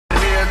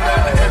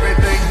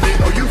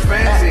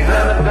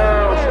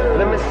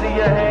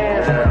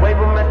Wave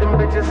them at them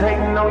bitches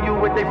hating on you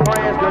with their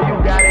friends, girl,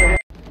 you got it.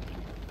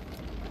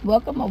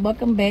 Welcome or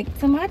welcome back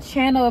to my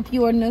channel. If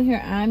you are new here,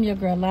 I'm your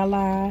girl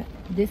Lala.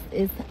 This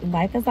is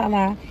Life as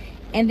Lala.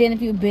 And then if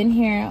you've been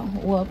here,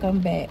 welcome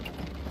back.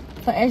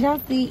 So as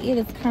y'all see, it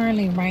is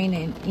currently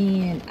raining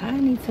and I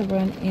need to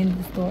run in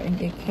the store and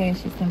get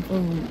Cassie some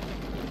food.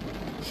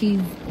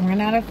 She's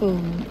run out of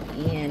food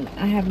and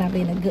I have not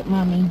been a good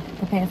mommy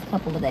the past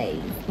couple of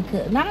days.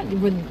 Because not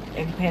really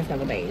the past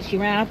couple of days. She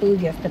ran out of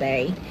food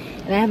yesterday.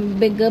 And I haven't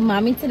been good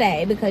mommy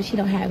today because she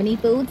don't have any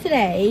food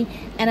today.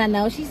 And I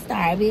know she's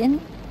starving.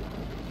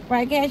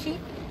 Right, Cassie?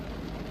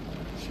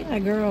 She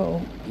like,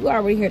 girl, you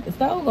already here at the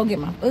store. Go get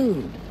my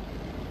food.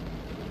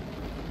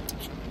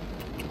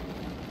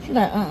 She's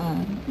like,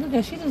 Look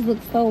at, she just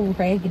looks so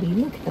raggedy.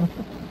 Look at her.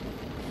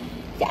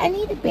 Yeah, I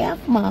need a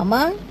bath,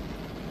 mama.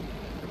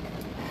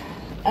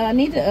 I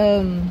need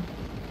to,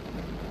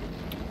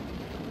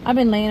 I've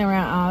been laying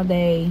around all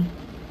day.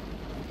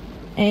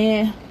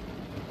 And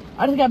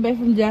I just got back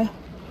from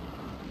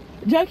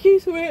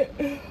Jackie's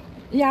with.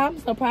 Yeah, I'm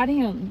so proud of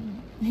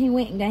him. He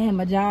went and got him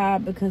a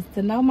job because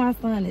to know my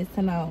son is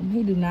to know him.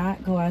 He do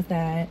not go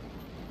outside.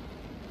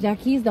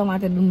 Jackie's don't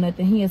like to do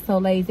nothing. He is so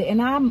lazy.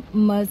 And I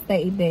must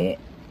say that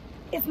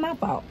it's my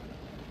fault.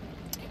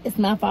 It's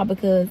my fault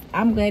because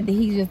I'm glad that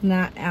he's just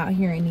not out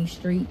here in these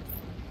streets.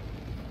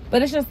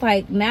 But it's just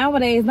like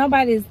nowadays,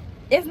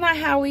 it's not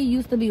how we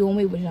used to be when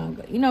we was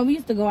younger. You know, we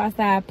used to go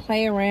outside,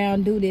 play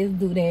around, do this,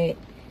 do that.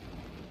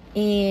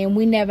 And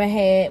we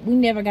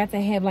never got to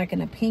have like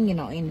an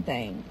opinion on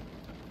anything.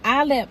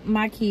 I allowed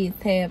my kids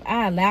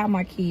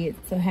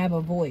to have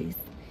a voice.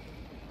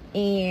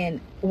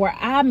 And where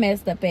I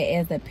messed up at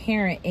as a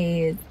parent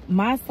is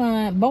my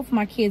son, both of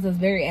my kids was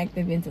very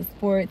active into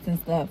sports and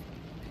stuff.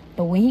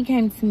 But when he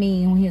came to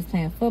me when he was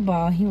playing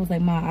football, he was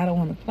like, Mom, I don't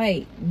want to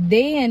play.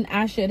 Then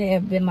I should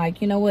have been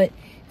like, you know what?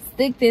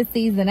 Stick this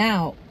season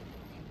out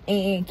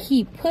and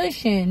keep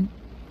pushing.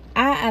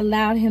 I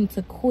allowed him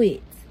to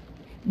quit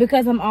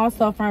because I'm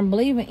also a firm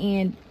believer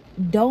in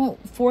don't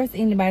force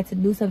anybody to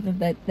do something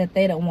that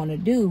they don't want to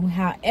do.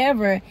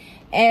 However,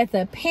 as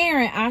a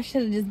parent, I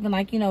should have just been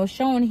like, you know,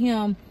 showing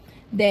him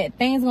that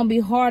things gonna be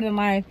hard in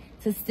life,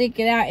 to stick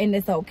it out and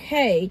it's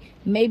okay.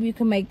 Maybe you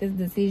can make this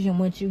decision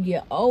once you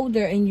get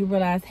older and you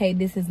realize, hey,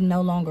 this is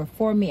no longer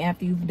for me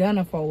after you've done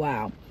it for a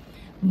while.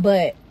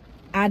 But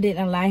I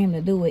didn't allow him to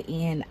do it,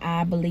 and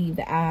I believe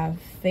that I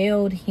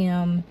failed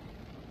him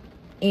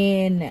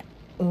in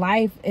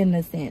life in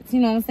a sense.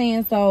 You know what I'm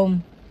saying? So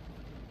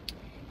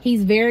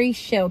he's very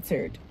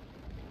sheltered,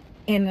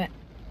 and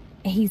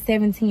he's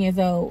 17 years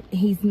old.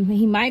 He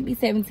might be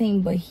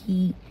 17, but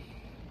he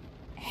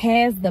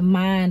has the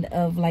mind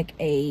of like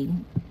a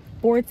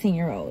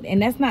 14-year-old. And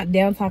that's not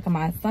down talking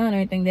my son or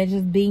anything. That's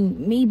just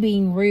me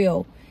being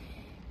real.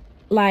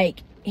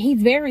 Like,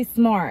 he's very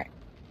smart,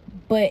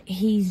 but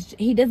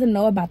he doesn't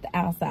know about the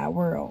outside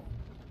world,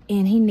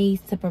 and he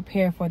needs to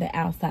prepare for the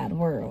outside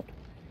world.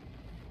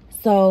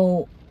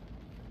 So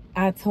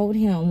I told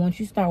him, once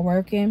you start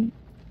working,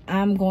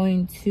 I'm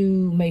going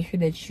to make sure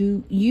that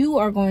you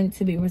are going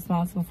to be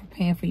responsible for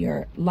paying for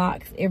your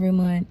locks every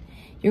month.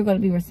 You're going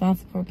to be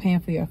responsible for paying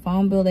for your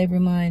phone bill every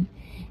month.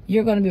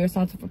 You're going to be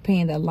responsible for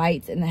paying the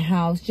lights in the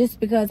house, just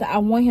because I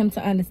want him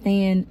to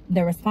understand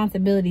the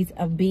responsibilities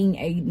of being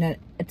an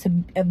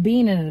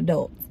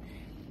adult.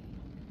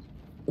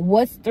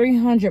 What's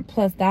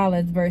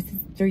 $300+ versus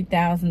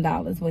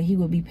 $3,000 what he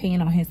would be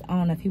paying on his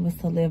own if he was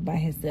to live by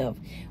himself,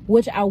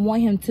 which I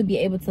want him to be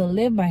able to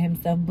live by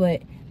himself,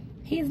 but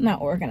he's not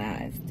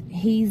organized.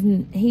 He's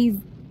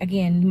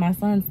again, my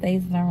son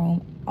stays in our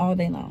room all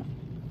day long.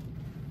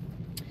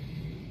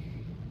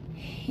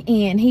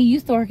 And he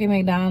used to work at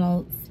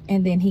McDonald's,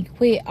 and then he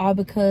quit all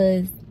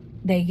because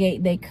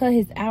they cut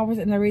his hours.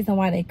 And the reason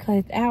why they cut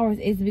his hours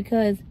is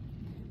because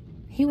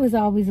he was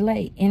always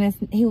late. And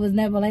he was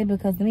never late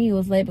because of me. He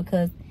was late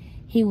because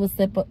he would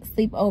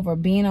sleep over,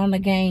 being on the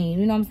game.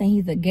 You know what I'm saying?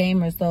 He's a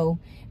gamer, so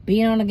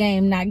being on the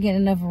game, not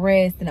getting enough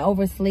rest and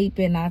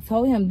oversleeping. I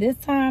told him, this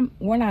time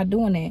we're not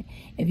doing that.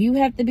 If you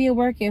have to be at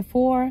work at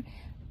 4,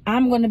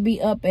 I'm going to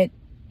be up at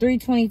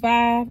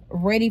 3:25,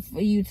 ready for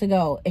you to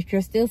go. If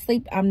you're still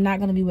asleep, I'm not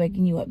going to be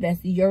waking you up.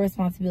 That's your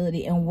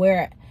responsibility. And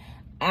where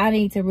I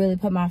need to really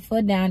put my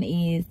foot down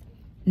is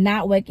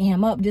not waking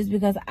him up, just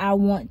because I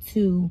want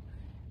to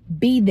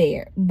be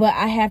there. But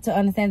I have to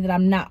understand that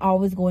I'm not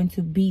always going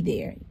to be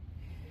there.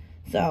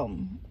 So,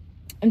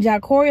 and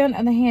Jacory, on the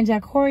other hand,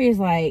 Jacory is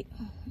like,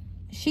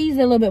 she's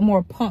a little bit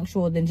more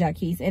punctual than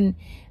Jackie's. And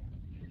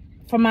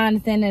from my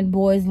understanding,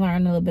 boys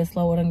learn a little bit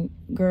slower than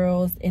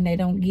girls, and they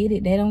don't get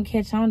it. They don't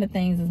catch on to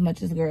things as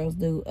much as girls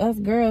do. Us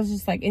girls,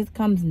 just like, it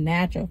comes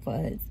natural for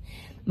us.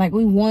 Like,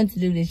 we want to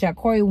do this.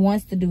 Jacory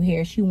wants to do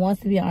hair. She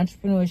wants to be an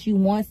entrepreneur. She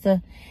wants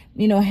to,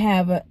 you know,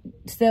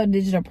 sell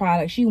digital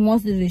products. She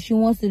wants to do this. She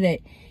wants to do that.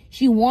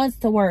 She wants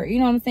to work. You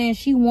know what I'm saying?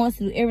 She wants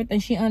to do everything.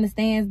 She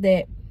understands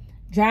that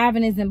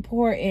driving is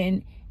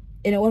important.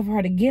 In order for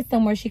her to get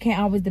somewhere, she can't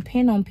always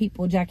depend on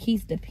people.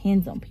 Jackie's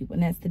depends on people,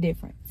 and that's the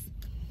difference.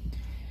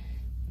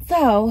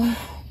 So,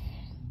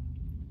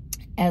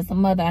 As a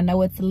mother, I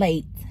know it's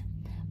late,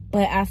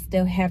 but I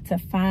still have to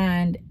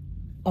find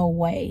a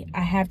way.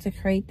 I have to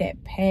create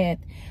that path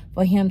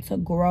for him to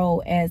grow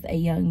as a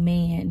young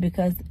man,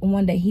 because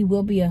one day he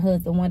will be a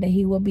husband, one day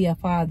he will be a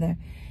father,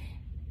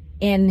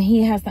 and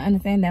he has to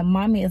understand that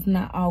mommy is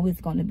not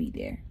always going to be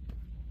there.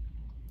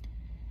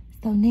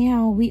 So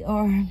now we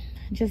are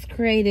just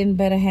creating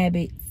better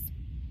habits.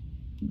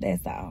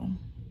 That's all.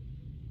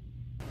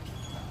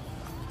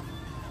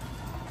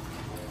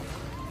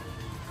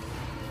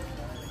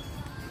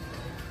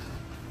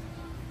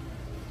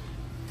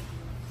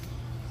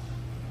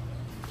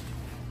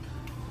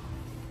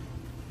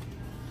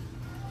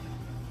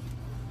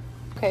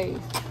 Okay,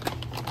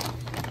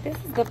 this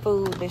is the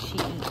food that she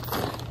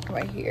eats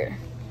right here.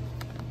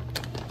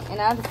 And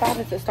I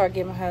decided to start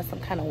giving her some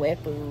kind of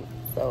wet food.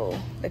 So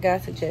the guy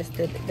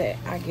suggested that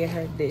I get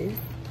her this.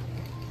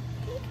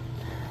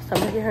 So I'm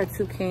gonna get her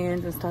 2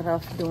 cans and start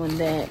off doing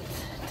that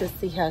to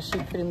see how she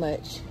pretty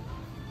much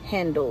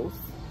handles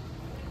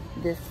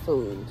this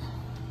food.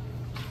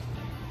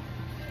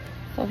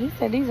 So he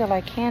said these are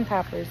like can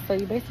toppers. So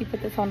you basically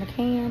put this on the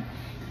can,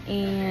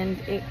 and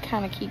it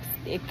kind of keeps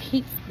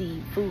the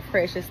food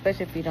fresh,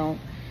 especially if you don't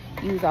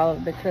use all of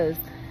it, because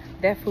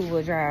that food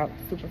will dry out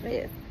super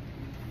fast.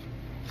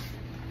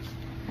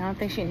 I don't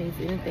think she needs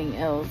anything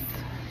else.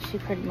 She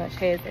pretty much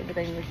has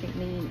everything that she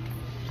needs.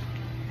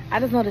 I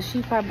just know that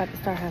she's probably about to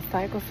start her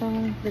cycle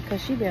soon,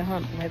 because she been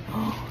hunting like,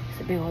 oh,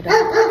 it's a big old dog.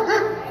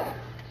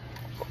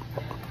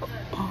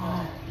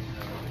 Oh,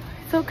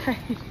 it's okay.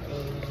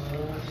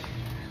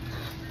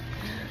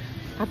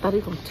 I thought he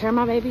was gonna tear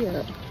my baby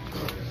up.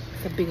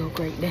 It's a big old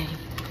Great Dane.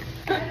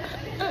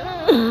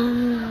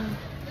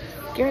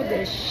 Scared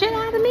the shit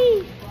out of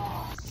me.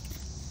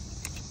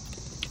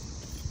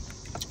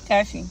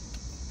 Tashi,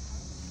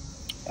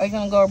 are you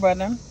gonna go,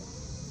 brother?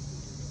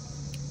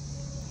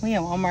 We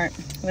at Walmart.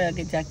 We'll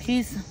get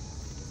Jacquees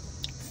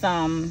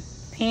some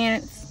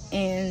pants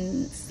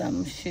and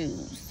some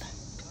shoes.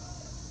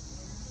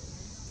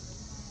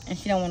 And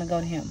she don't want to go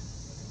to him.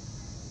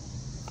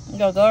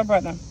 Go,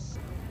 brother.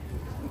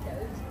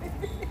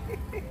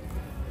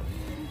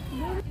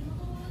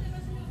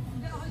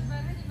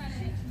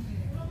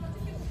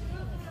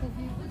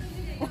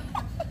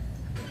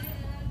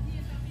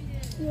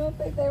 You don't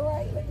think they're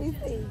right? Let me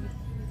see.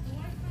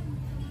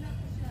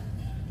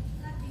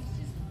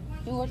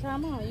 You want to try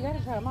them on? You got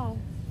to try them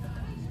on.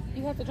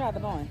 You have to try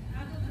them on.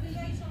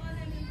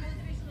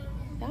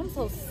 I'm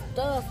so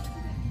stuffed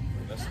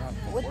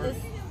with this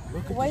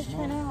waist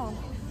train on.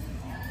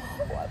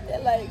 I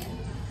feel like,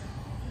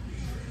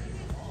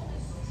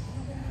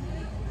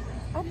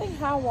 I think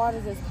high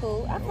waters is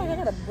cool. I feel like I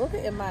got a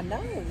booger in my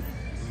nose.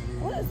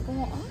 What is going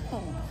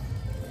on?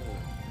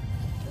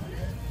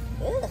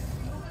 Ugh.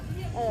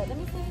 Let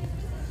me see.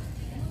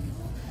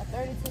 A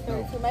 32,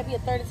 32, maybe a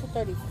 32,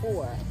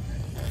 34.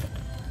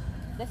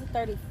 That's a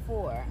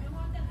 34.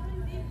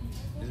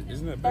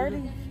 Isn't that 30?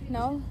 bigger?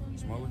 No.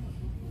 Smaller?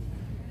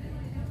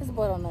 This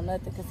boy don't know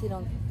nothing because he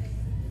don't.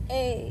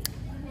 Hey.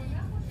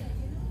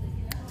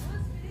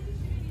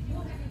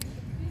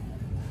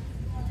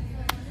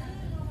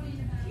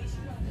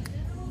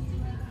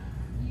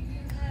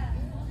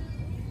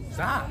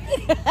 Stop.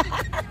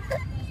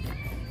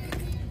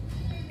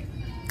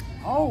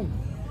 Oh,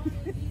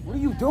 what are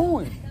you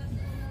doing?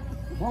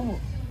 Mama,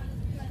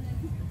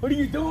 what are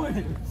you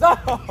doing?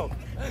 Stop.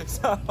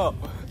 Stop.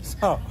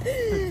 Stop.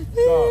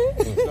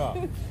 Stop.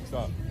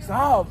 Stop.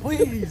 Stop,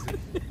 please.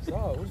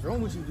 Stop. What's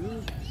wrong with you,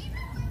 dude?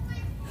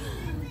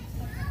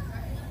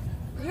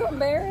 You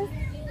embarrassed?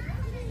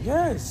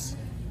 Yes.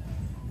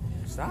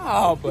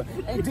 Stop.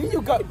 Hey, then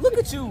you got, look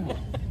at you.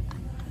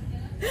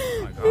 Oh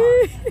my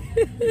God.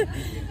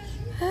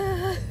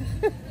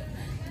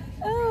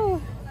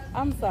 Oh,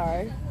 I'm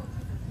sorry.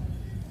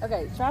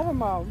 Okay, try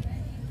them on.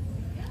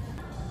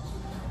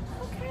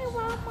 Okay,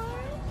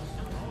 Walmart.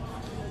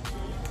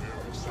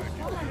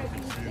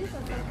 These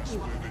are so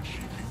cute.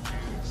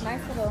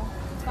 Nice little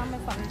summer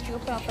something you'll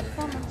put on for the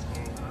summer.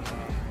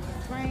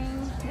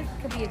 Spring. This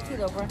could be a cute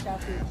little brunch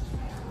outfit.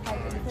 Like,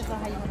 it depends on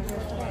how you want to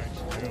dress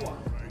it up.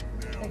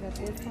 They got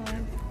this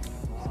one.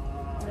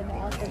 And then they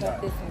also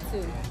got this one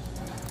too.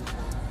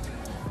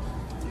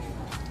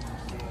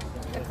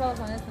 The clothes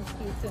on this one's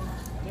cute too.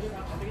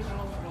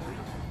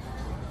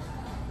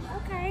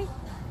 Okay.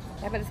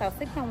 I better sell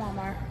 6 on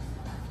Walmart.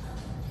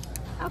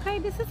 Okay,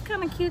 this is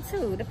kind of cute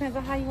too. Depends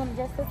on how you want to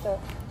dress this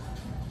up.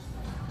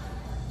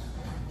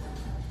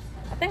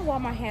 I think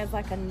Walmart has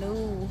like a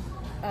new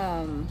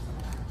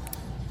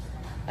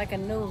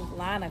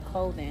line of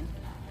clothing,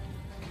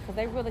 because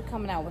they really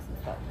coming out with some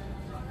stuff.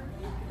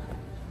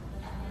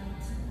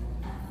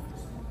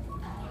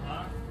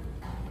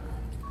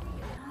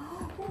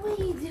 What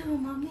are you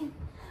doing, mommy?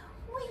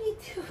 What are you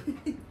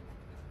doing?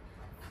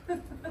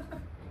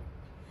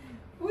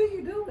 What are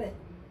you doing?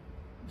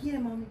 Get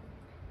him, mommy.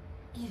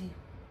 Get him.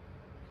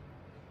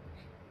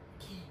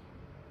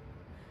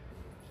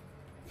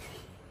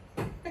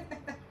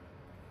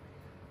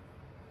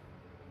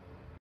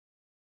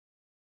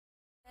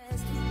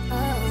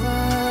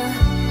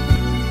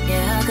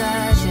 Yeah, I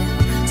got you.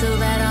 Too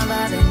bad.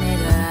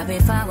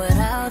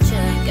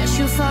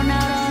 I'm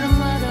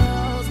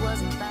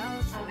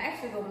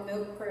actually gonna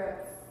meal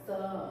prep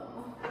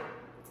some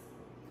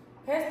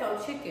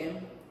pesto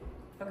chicken.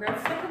 But girl,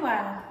 it's taking a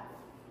while.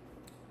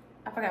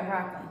 I forgot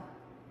broccoli.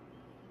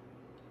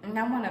 And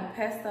I want a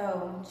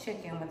pesto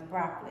chicken with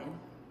broccoli.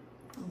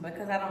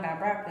 Because I don't got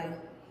broccoli,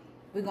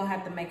 we're gonna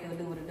have to make it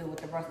do what it do with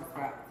the Brussels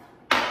sprouts.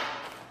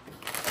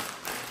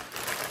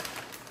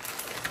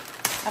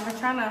 I've been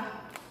trying to,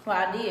 well,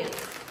 I did.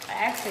 I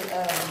actually,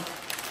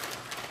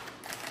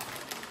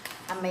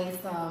 I made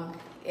some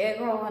egg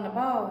roll in a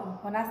bowl.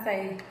 When I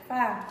say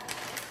fire,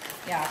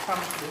 yeah, I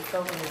promise you, it's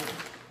so good.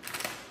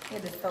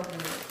 It is so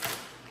good.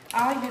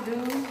 All you do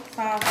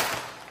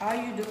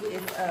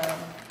is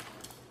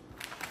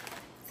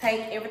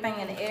take everything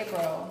in the egg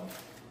roll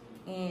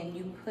and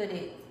you put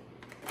it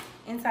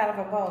inside of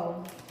a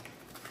bowl.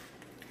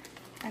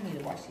 I need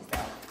to wash these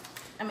out.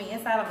 I mean,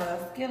 inside of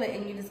a skillet,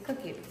 and you just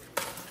cook it.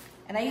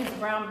 And I use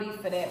ground beef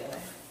for that one.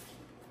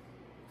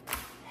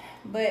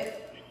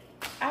 But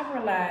I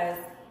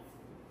realized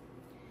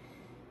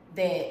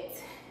that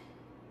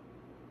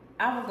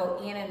I would go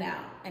in and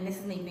out, and this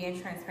is me being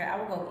transparent. I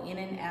would go in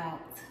and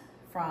out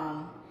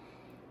from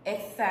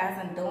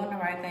exercising, doing the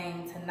right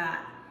thing to not.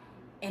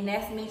 And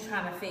that's me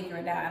trying to figure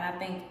it out. And I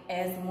think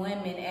as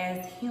women,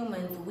 as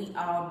humans, we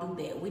all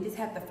do that. We just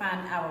have to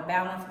find our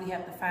balance. We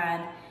have to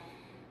find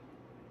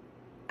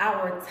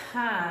our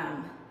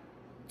time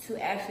to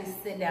actually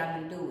sit down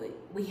and do it.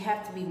 We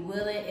have to be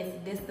willing, it's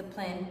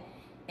discipline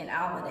and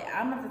all of that.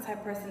 I'm not the type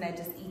of person that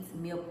just eats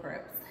meal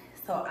preps.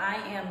 So I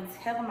am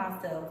telling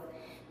myself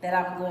that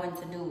I'm going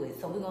to do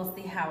it. So we're gonna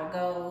see how it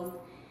goes.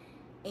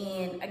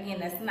 And again,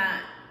 that's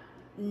not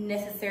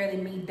necessarily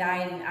me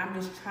dieting. I'm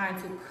just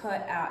trying to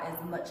cut out as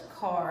much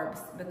carbs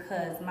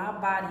because my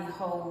body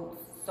holds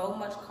so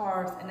much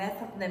carbs, and that's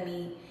something that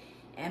me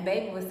and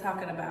baby was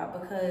talking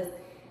about, because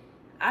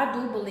I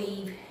do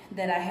believe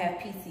that I have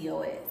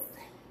PCOS.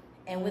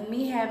 And with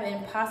me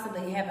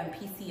possibly having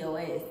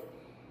PCOS,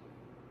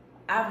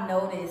 I've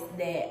noticed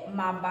that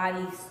my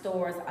body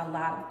stores a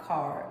lot of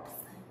carbs.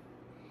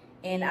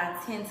 And I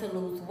tend to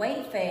lose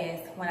weight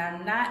fast when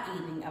I'm not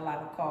eating a lot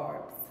of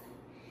carbs.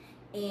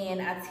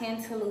 And I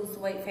tend to lose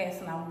weight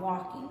fast when I'm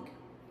walking.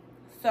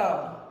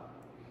 So,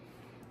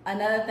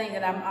 another thing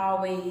that I'm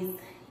always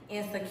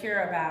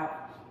insecure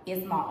about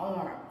is my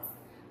arms.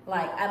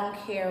 Like, I don't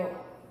care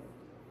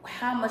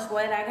how much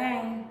weight I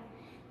gain,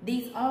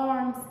 these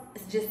arms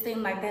just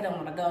seem like they don't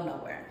want to go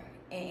nowhere.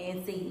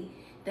 And see,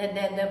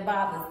 that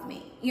bothers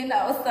me, you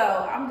know?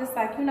 So I'm just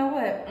like, you know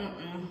what?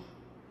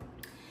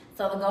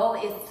 So the goal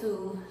is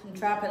to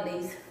drop at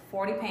least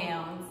 40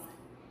 pounds,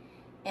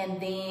 and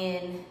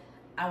then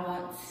I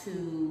want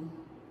to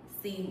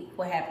see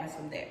what happens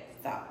from there.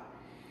 So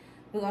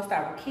we're gonna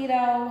start with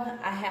keto.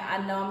 I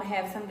know I'm gonna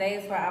have some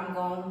days where I'm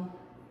gonna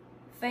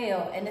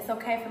fail, and it's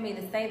okay for me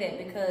to say that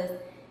because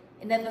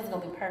nothing's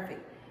gonna be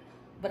perfect.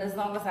 But as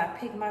long as I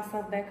pick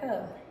myself back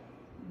up,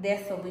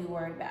 that's what we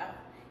worry about.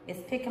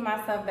 It's picking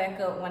myself back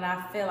up when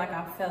I feel like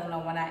I'm failing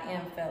or when I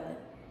am failing.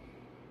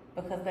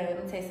 Because baby,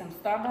 let me tell you some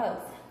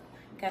Starbucks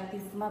got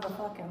these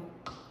motherfucking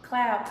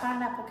cloud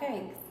pineapple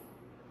cakes.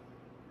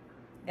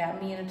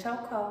 Got me in a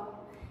chokehold.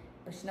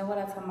 But you know what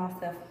I told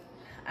myself?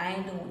 I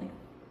ain't doing it.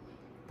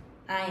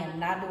 I am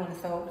not doing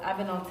it. So I've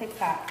been on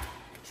TikTok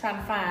trying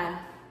to find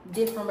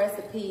different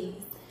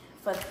recipes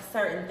for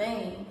certain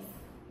things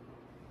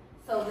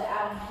so that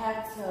I don't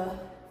have to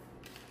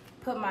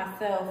put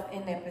myself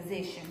in that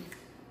position.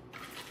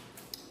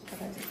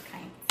 Because I just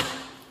can't.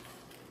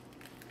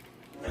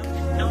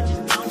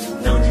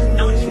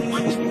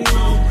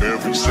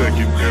 Every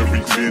second, every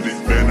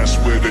minute, man, I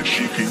swear that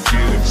she can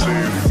get it.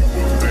 Saying,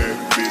 bad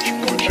bitch,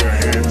 put your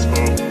hands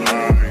up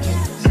high,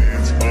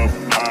 hands up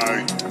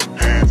high,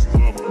 hands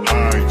up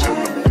high. Tell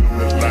them put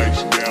the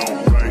lights down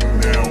right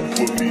now,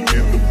 put me in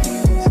the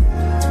mood.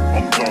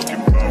 I'm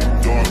talking about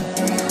dark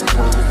blue,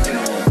 purple,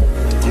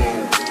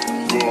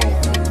 go.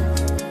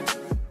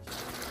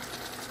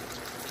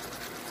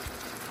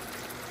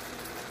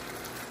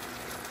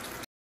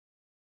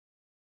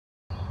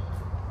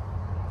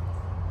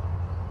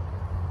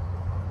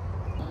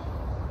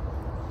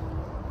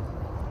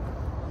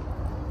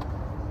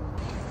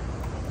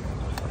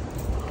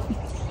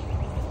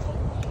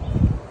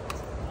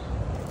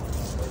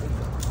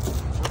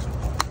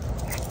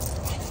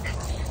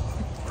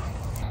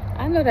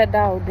 I know that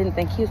dog didn't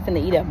think he was gonna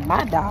eat up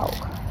my dog.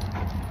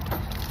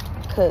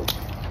 Cause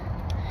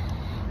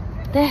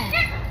that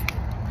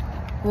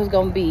was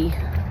gonna be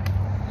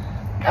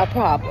a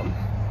problem.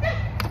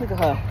 Look at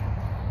her.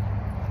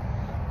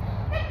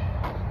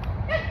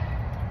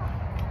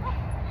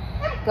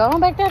 Go on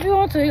back there if you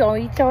want to. You're gonna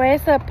eat your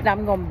ass up and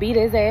I'm gonna beat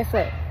his ass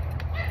up.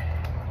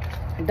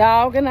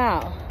 Dog and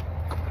all.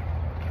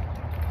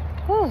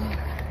 Whew.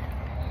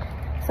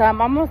 So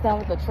I'm almost done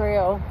with the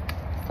trail.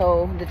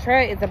 So the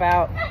trail is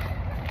about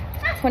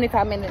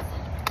 25 minutes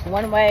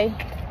one way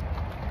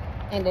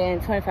and then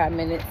 25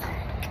 minutes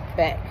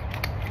back.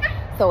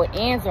 So it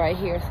ends right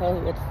here,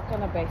 so it's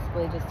gonna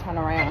basically just turn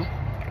around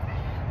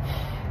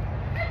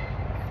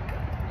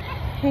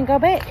and go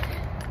back.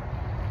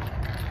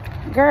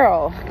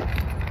 Girl,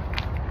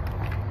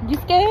 you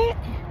scared?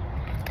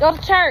 Go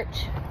to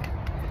church.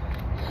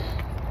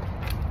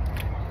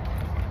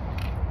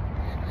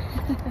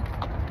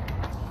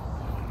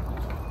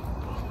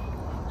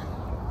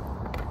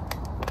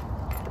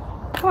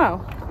 Come on.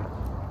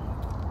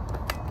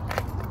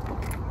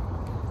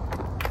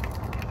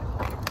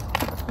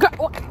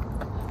 Girl,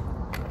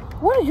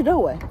 what are you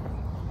doing?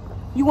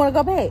 You want to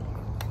go back?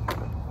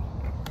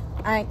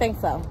 I ain't think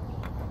so.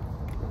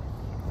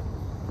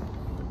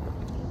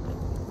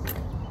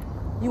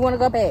 You want to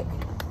go back?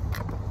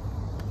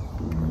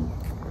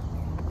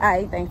 I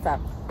ain't think so.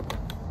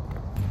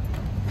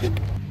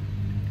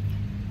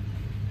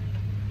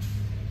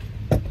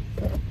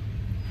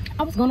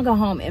 I was gonna go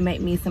home and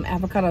make me some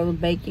avocado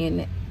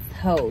bacon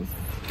toast.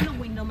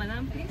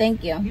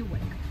 Thank you.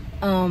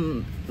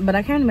 But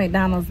I came to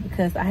McDonald's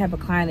because I have a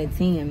client at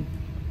 10,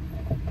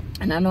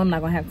 and I know I'm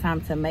not gonna have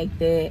time to make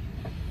that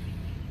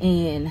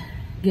and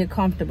get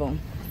comfortable.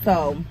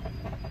 So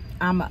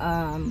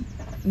I'm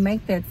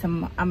make that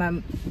tomorrow.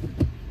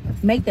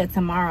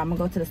 I'm gonna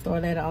go to the store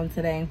later on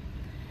today.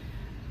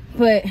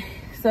 But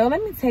so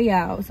let me tell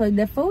y'all. So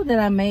the food that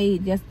I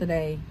made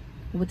yesterday,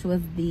 which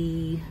was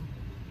the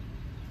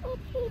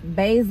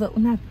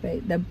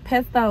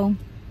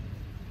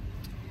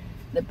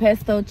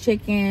pesto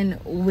chicken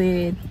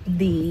with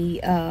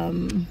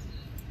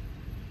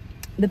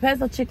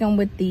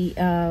the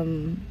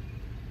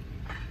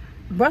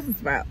Brussels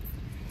sprouts.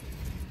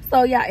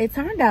 So yeah, it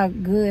turned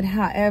out good.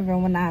 However,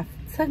 when I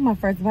took my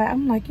first bite,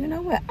 I'm like, you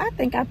know what? I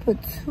think I put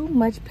too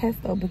much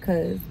pesto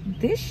because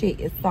this shit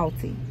is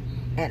salty,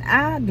 and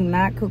I do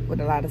not cook with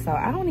a lot of salt.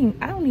 I don't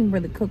even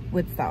really cook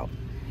with salt.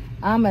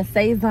 I'm a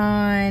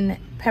Sazon,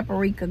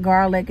 paprika,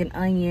 garlic, and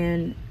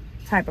onion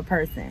type of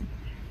person.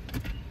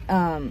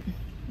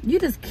 You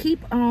just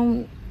keep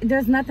on.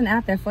 There's nothing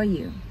out there for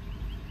you.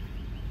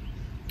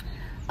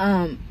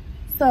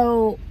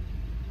 So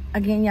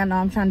again, y'all know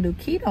I'm trying to do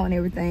keto and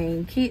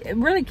everything.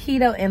 Really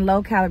keto and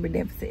low calorie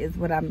deficit is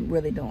what I'm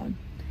really doing.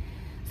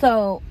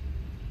 So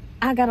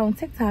I got on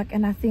TikTok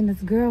and I seen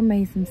this girl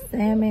made some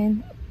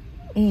salmon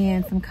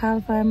and some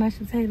cauliflower mashed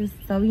potatoes.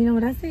 So you know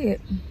what I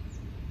said?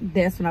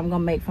 That's what I'm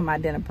gonna make for my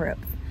dinner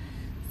preps.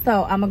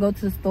 So I'm gonna go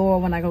to the store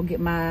when I go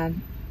get my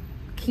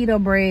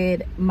keto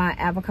bread, my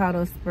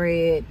avocado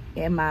spread,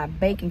 and my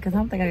bacon, because I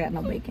don't think I got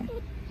no bacon.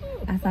 So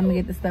I'm gonna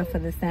get the stuff for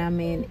the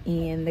salmon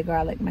and the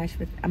garlic mashed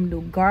potatoes. I'm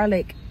gonna do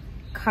garlic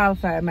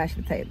cauliflower mashed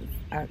potatoes,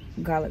 or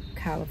garlic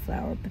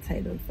cauliflower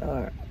potatoes,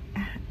 or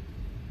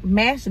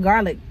mashed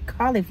garlic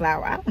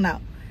cauliflower. I don't know.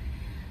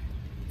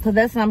 So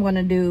that's what I'm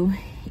gonna do,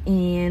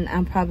 and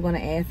I'm probably gonna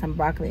add some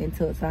broccoli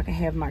into it so I can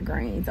have my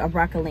greens, or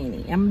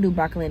broccolini. I'm gonna do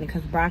broccolini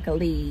because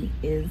broccoli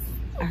is,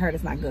 I heard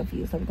it's not good for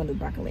you, so we're gonna do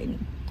broccolini.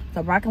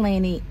 So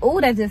broccolini.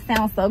 Oh, that just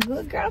sounds so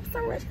good, girl. I'm so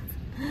rich.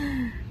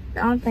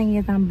 The only thing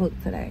is I'm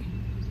booked today,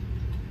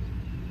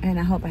 and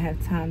I hope I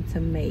have time to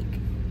make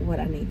what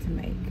I need to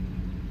make.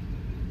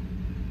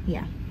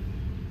 Yeah,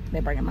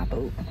 they're bringing my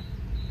food.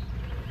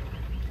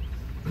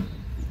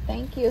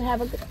 Thank you.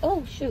 Have a good,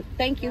 oh shoot,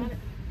 thank you.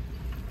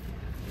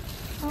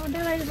 Oh,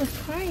 that lady was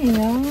crying,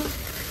 y'all.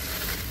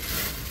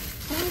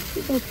 Oh,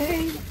 she's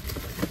okay.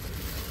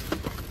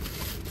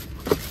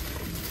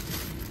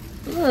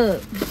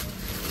 Look,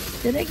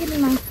 did they give me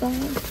my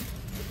sauce?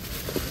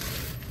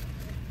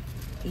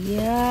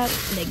 Yep,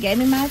 they gave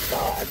me my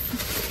sauce.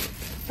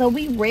 So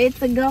we ready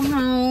to go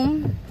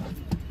home,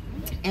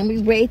 and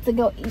we ready to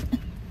go eat.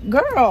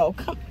 Girl,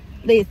 come,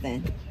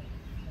 listen.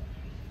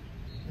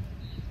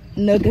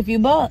 Nook if you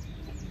buck.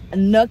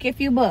 Nook if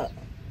you buck.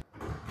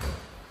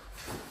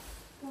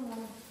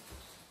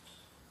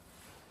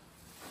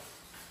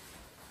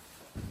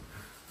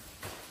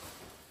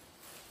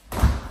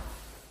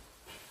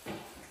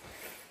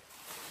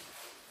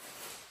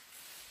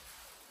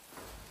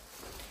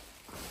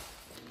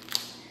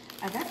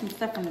 I got some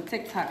stuff from the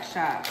TikTok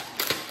shop.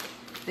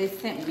 They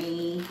sent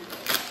me.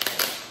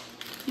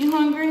 You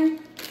hungry?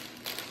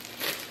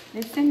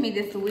 They sent me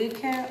this wig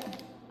cap.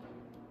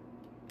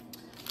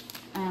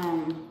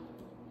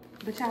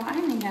 But y'all, I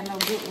ain't even got no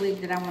good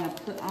wig that I want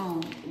to put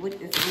on with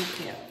this wig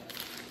cap.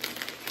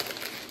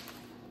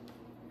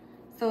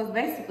 So it's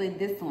basically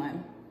this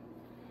one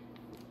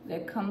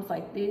that comes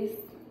like this,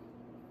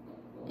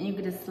 and you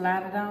can just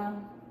slide it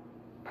on,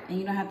 and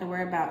you don't have to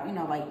worry about, you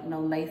know, like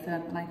no lace or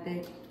nothing like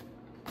that.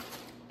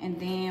 And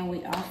then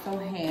we also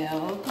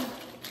have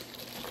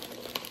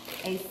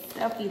a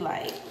selfie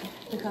light,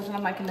 because when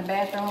I'm like in the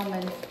bathroom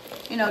and,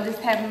 you know,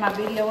 just having my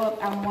video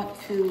up, I want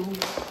to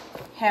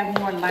have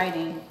more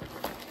lighting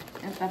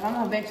and stuff. I'm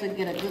gonna eventually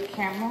get a good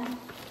camera,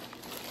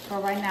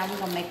 but right now we're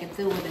gonna make it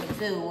do what it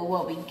do with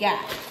what we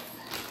got.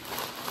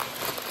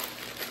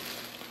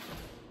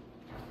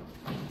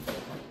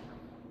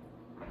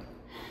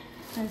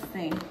 Let's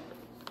see.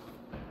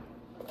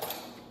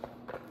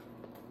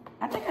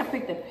 I think I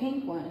picked the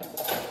pink one.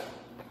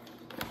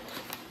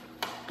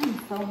 I'm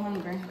so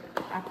hungry.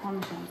 I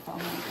promise you I'm so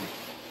hungry.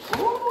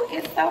 Ooh,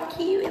 it's so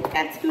cute. It's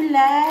got 2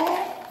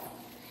 lights.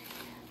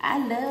 I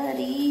love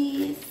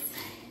these.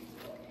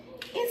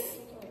 It's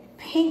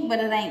pink, but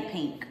it ain't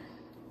pink.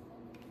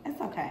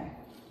 It's okay.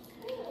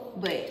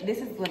 But this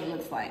is what it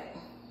looks like.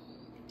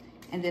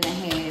 And then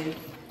it has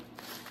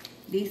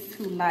these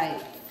two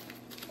lights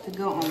to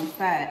go on the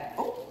side.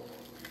 Oh.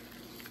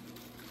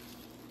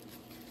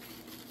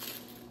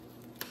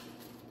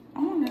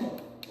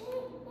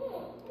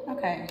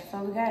 Okay,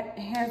 so we got,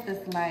 here's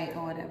this light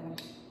or whatever.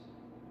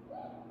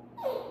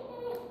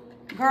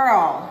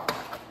 Girl,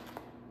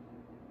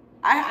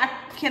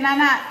 can I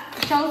not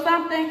show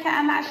something? Can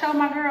I not show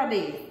my girl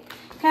this?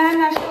 Can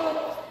I not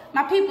show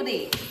my people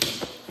this?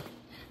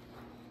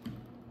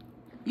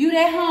 You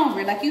that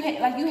hungry, like you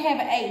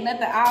haven't ate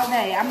nothing all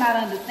day. I'm not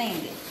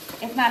understanding.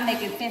 It's not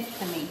making sense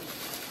to me.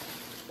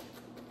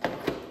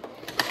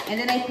 And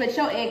then they put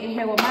your egg in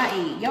here with my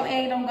egg. Your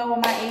egg don't go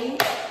with my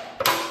egg.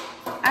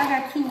 I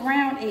got 2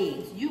 round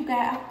eggs. You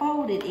got a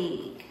folded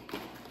egg.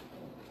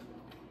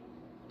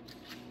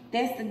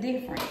 That's the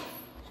difference.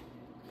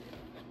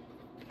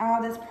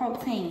 All this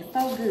protein,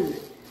 so good.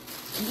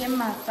 Give me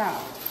my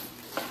sauce.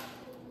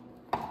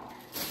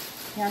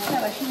 Y'all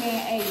tell her she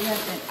ain't ate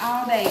nothing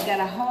all day. Got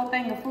a whole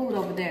thing of food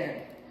over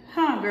there.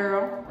 Huh,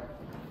 girl?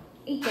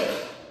 Eat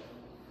that.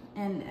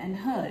 And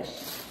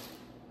hush.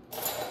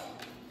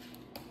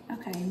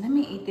 Okay, let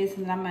me eat this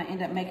and I'm gonna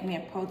end up making me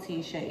a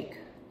protein shake.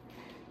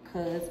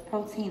 Because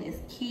protein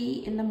is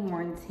key in the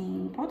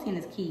morning. Protein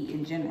is key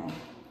in general.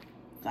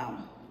 So,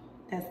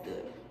 that's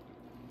good.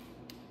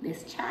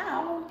 This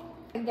child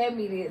gave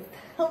me this.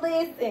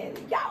 Listen,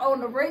 y'all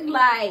on the ring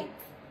light.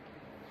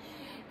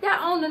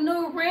 Y'all on the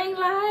new ring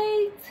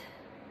light.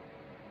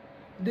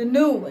 The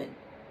new one.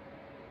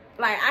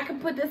 Like, I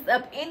can put this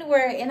up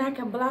anywhere and I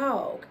can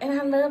vlog. And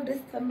I love this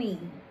for me.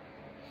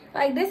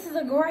 Like, this is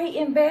a great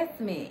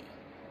investment.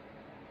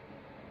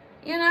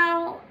 You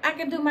know, I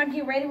can do my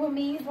get ready with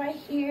me's right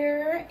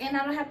here. And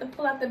I don't have to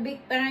pull out the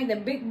big thing, the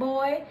big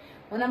boy.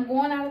 When I'm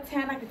going out of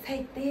town, I can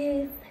take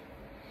this.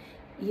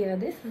 Yeah,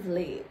 this is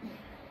lit.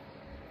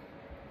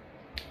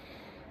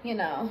 You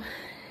know,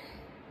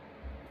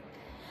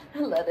 I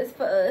love this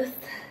for us.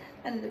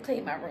 I need to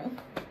clean my room,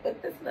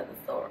 but that's another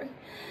story.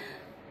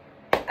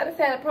 I just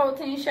had a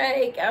protein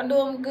shake. I'm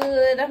doing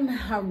good.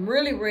 I'm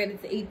really ready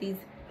to eat these.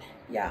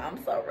 Yeah,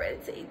 I'm so ready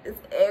to eat this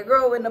egg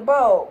roll in the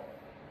bowl.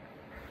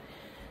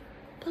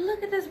 But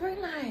look at this ring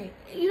light.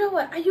 You know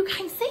what? You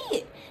can't see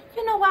it.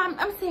 You know why?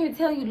 I'm sitting here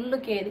telling you to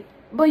look at it,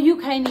 but you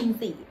can't even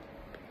see it.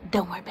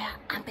 Don't worry about it.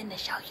 I'm finna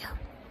show you.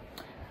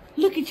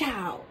 Look at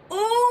y'all.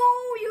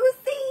 Oh, you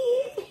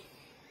see it.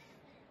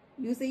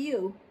 You see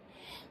you.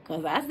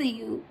 Because I see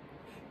you.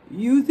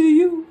 You see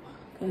you.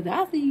 Because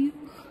I see you.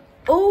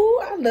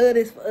 Oh, I love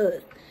this for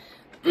us.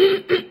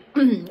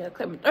 Gotta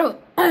clear my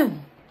throat.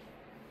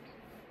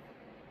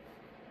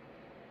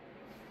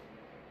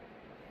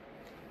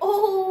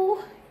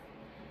 Oh,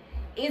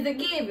 is it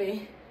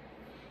giving?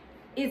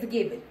 Is it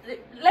giving?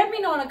 Let me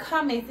know in the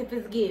comments if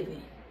it's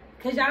giving.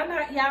 Because y'all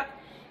not, y'all,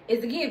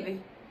 is it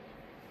giving?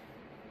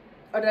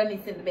 Or do I need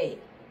to send the bag?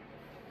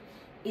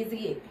 Is it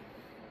giving?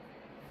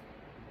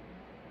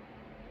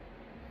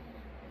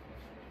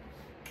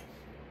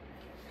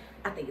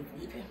 I think it's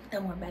giving.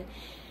 Don't worry about it.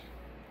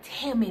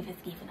 Tell me if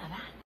it's giving or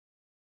not.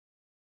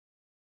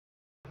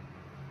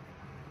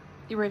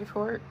 You ready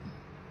for it?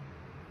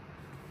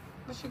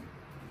 What's your...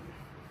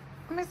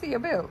 Let me see your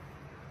belt.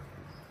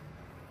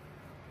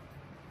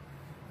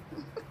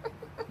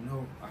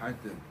 No, I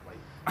had to, like...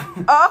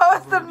 Oh,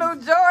 it's the new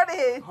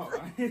Jordans.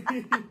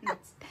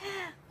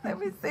 Let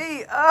me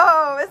see.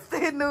 Oh, it's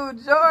the new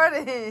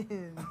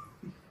Jordans.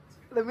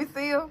 Let me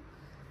see them.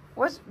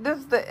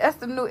 That's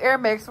the new Air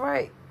Max,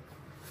 right?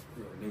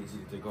 Yeah, they easy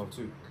to take off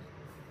too. You know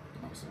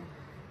what I'm saying?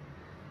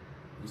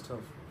 It's tough.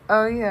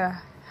 Oh yeah.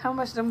 How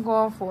much them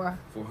going for?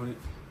 400.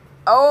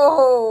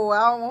 Oh,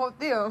 I don't want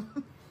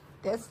them.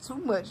 That's too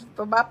much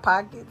for my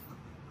pocket.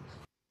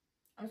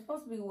 I'm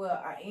supposed to be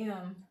I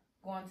am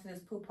going to this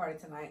pool party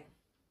tonight.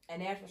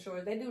 And National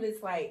Shores, they do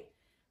this like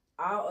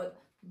all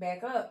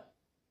back up.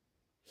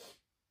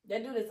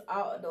 They do this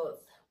all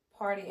adults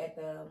party at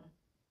the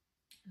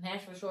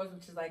Nashville Shores,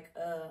 which is like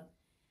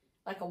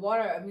a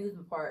water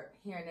amusement park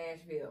here in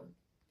Nashville.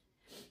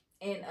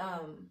 And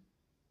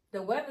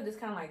the weather just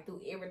kind of like threw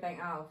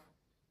everything off.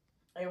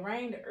 It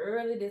rained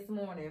early this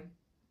morning,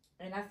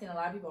 and I seen a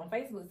lot of people on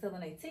Facebook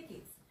selling their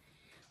tickets.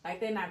 Like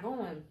they're not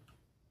going.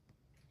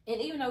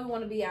 And even though we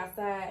want to be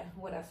outside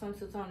with our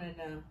swimsuits on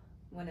and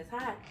when it's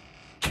hot,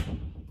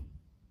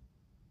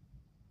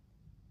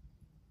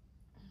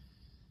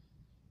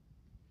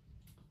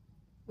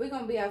 we're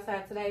going to be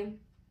outside today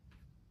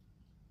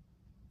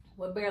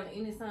with barely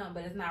any sun,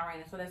 but it's not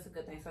raining, so that's a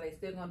good thing. So they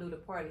still going to do the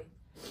party.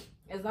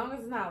 As long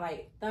as it's not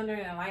like thunder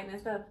and lightning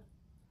and stuff.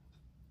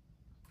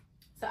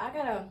 So I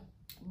got a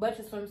bunch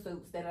of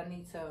swimsuits that I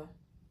need to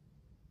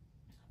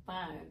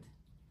find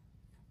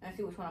and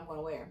see which one I'm going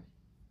to wear.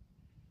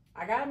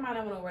 I got in mind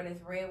I want to wear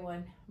this red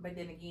one, but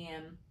then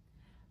again,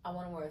 I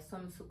want to wear a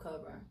swimsuit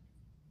cover.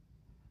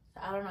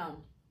 So I don't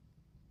know.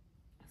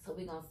 So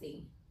we're going to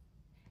see.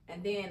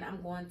 And then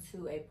I'm going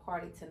to a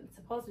party,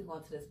 supposed to be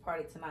going to this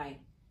party tonight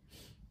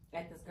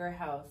at this girl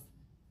house.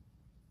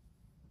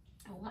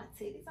 Oh, my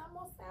titties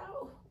almost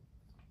out.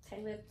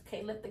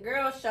 Can't let the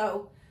girls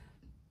show.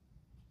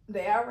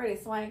 They already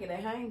swinging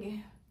and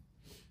hanging.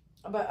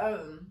 But I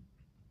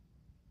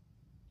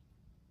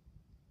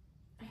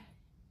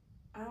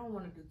don't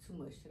want to do too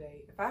much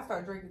today. If I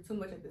start drinking too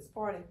much at this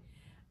party,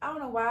 I don't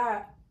know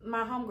why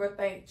my homegirl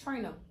think,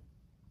 Trina.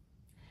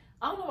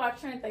 I don't know why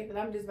Trina think that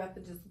I'm just about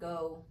to just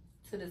go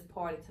to this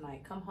party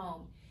tonight, come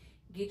home,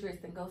 get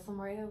dressed, and go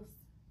somewhere else.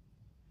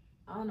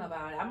 I don't know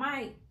about it. I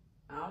might.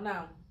 I don't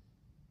know.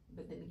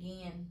 But then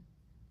again,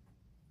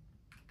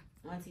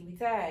 Auntie be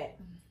tired.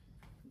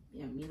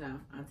 Yeah, you know,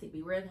 Auntie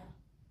be ready.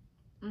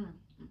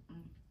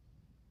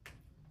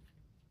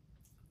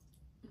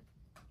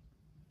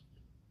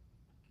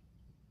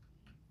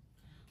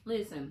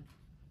 Listen,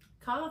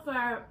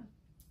 cauliflower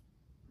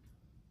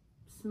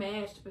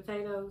smashed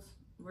potatoes,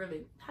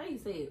 really, how do you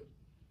say it?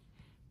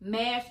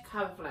 Mashed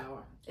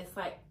cauliflower. It's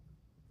like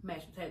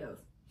mashed potatoes.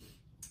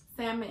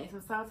 Salmon and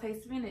some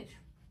sauteed spinach.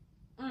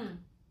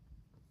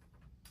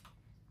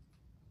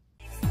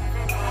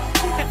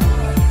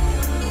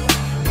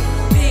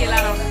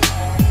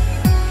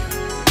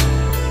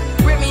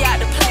 Rip me out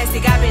the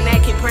plastic, I've been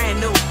acting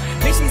brand new.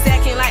 Bitches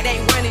acting like they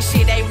running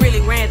shit they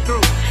really ran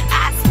through.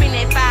 I'd spend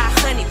that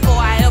 500 before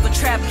I ever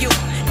trap you.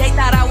 They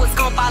thought I was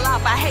gonna fall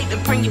off, I hate to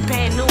bring you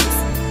bad news.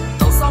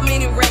 Throw so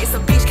many racks, a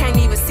bitch can't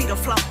even see the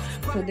floor.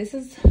 So this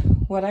is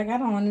what I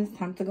got on. It's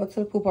time to go to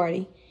the pool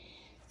party.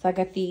 So I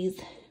got these,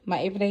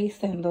 my everyday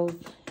sandals,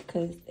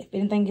 because if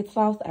anything gets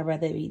lost, I'd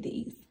rather it be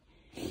these.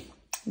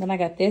 Then I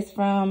got this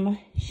from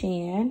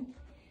Shein.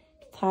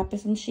 The top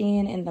is from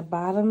Shein and the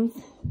bottoms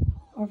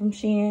are from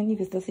Shein. You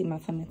can still see my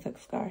tummy tuck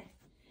scar.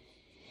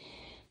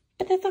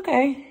 But that's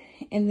okay.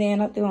 And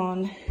then I threw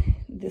on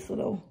this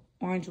little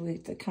orange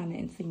wig to kind of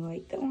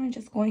insinuate the orange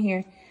is going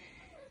here.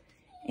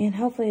 And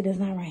hopefully it does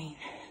not rain.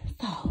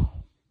 So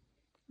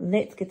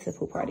let's get to the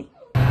pool party.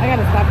 I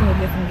gotta stop and go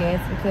get some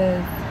gas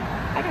because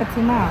I got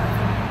 2 miles.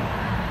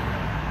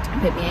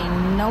 Baby,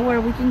 ain't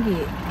nowhere we can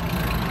get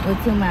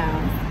with 2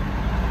 miles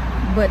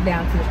but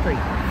down to the street.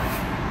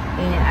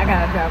 And I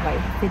gotta drive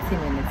like 15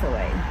 minutes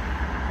away.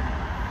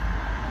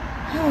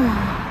 I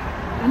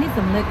need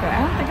some liquor.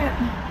 I don't think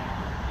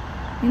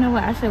you know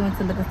what? I should have went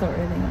to the liquor store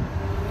earlier.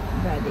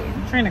 But I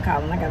didn't. Trina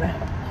calling. I gotta,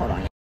 hold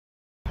on.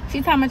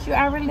 She talking about you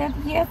already left?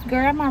 Yes,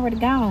 girl, I'm already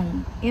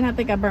gone. And I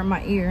think I burnt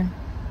my ear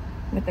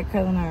with the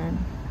curling iron.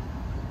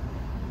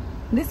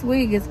 This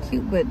wig is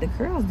cute, but the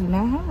curls do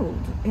not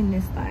hold in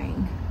this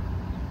thing.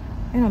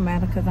 It don't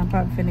matter because I'm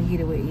probably finna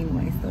get away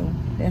anyway. So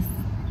that's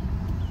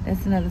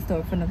another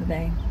story for another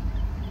day.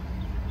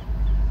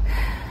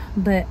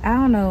 But I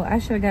don't know. I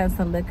should have gotten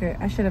some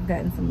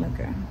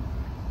liquor.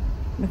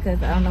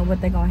 Because I don't know what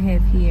they're going to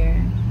have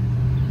here.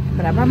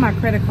 But I brought my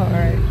credit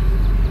card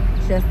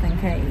just in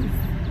case.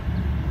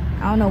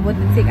 I don't know what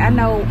the ticket. I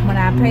know when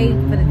I paid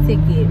for the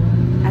ticket,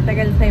 I think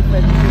I just paid for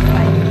the ticket.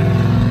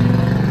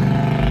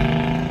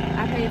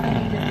 I paid for it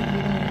just to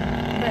get in.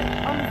 But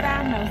on the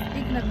side note,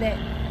 speaking of that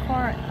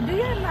card, do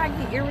you not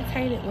get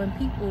irritated when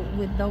people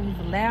with those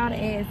loud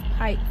ass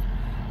pipes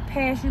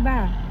pass you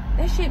by?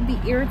 That shit be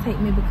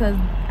irritating me because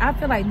I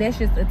feel like that's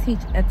just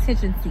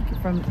attention seeking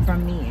from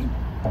men.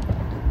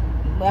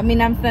 I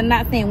mean, I'm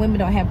not saying women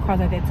don't have cars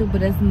like that too,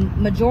 but as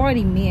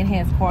majority men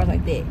has cars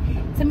like that.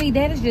 To me,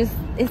 that is just,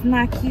 it's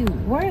not cute.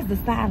 Where is the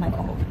silent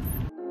cars?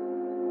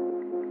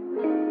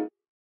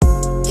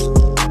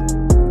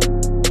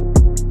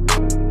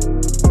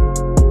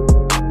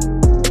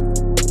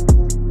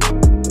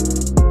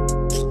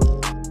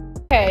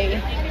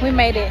 Okay, we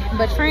made it,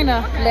 but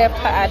Trina left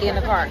her ID in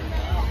the car.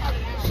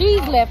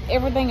 She's left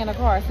everything in the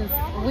car since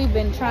we've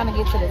been trying to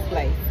get to this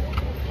place.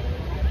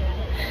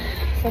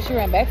 So she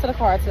ran back to the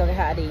car to get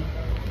her ID.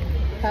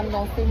 I'm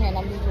gonna sit here and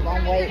I'm just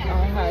gonna wait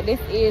on her. This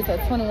is a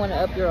 21 and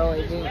up-year-old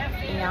event,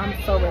 and I'm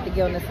so ready to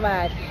get on the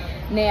slide.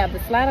 Now the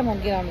slide I'm gonna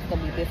get on is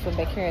gonna be this one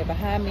back here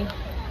behind me,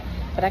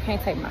 but I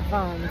can't take my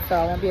phone, so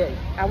I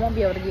won't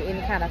be able to get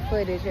any kind of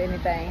footage or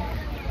anything.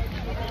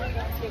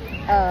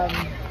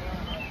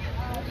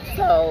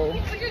 So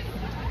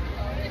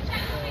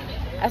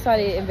I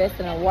started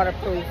investing in a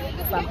waterproof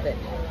something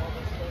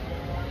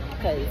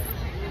because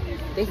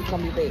this is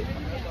gonna be big.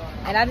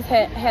 And I just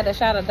had a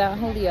shot of Don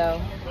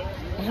Julio,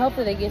 and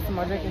hopefully they get some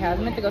more drinking house.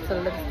 I meant to go to the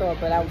liquor store,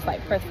 but I was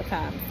like pressed for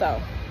time.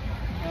 So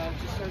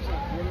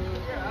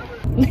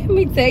let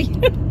me tell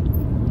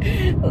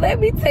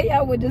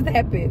y'all what just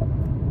happened.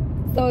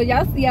 So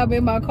y'all see I'm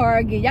in my car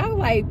again. Y'all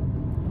like,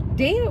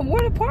 damn,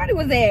 where the party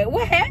was at?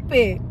 What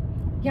happened?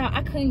 Y'all,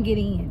 I couldn't get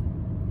in.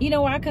 You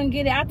know why I couldn't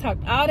get in? I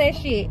talked all that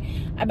shit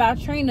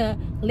about Trina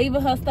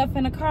leaving her stuff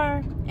in the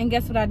car, and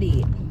guess what I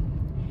did?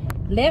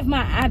 Left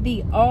my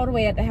ID all the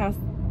way at the house.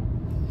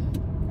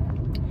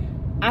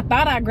 I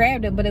thought I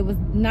grabbed it, but it was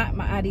not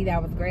my ID that I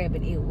was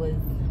grabbing. It was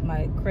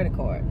my credit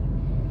card.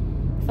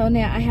 So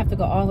now I have to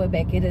go all the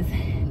way back. It is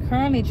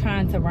currently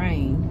trying to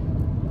rain.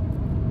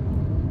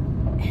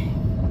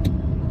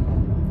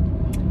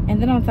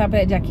 And then on top of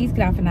that, Jackie's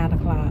get off at 9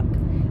 o'clock.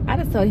 I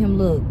just told him,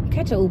 look,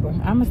 catch an Uber.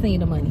 I'm going to send you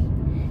the money.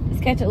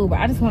 Just catch an Uber.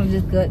 I just want to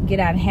just get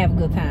out and have a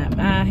good time.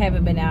 I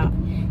haven't been out.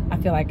 I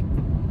feel like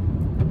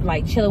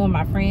chilling with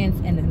my friends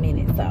in a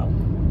minute, so.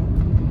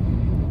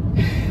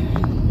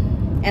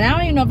 And I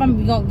don't even know if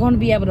I'm going to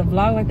be able to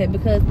vlog like that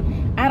because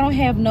I don't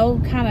have no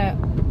kind of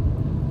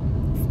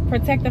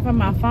protector for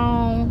my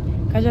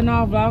phone. Because you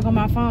know I vlog on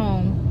my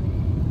phone.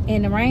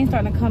 And the rain's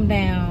starting to come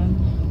down.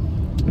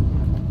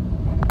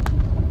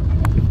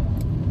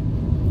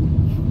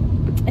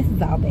 This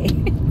is all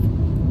bad.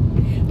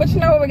 But you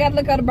know what? We got to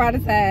look on the brighter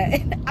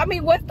side. I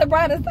mean, what's the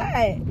brighter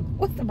side?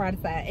 What's the brighter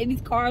side? And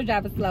these cars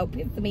driving slow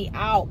pissing me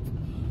off.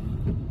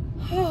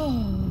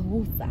 Oh,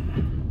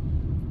 woosah.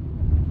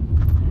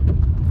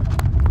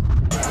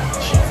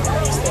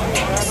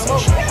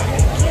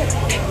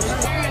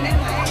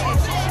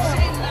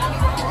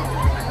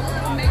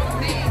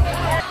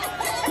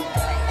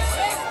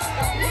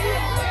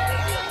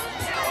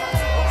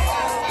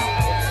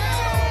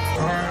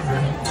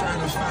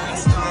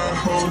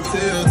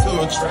 Hotel to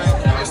a track,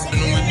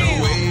 spinning with the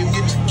wave,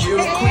 get you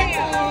killed quick.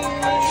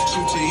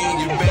 Shoot you in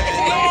your back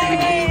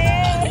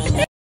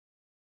like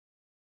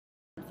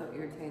I'm so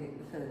irritated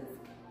because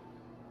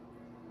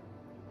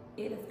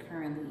it is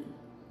currently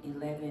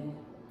 11:35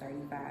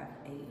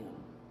 a.m.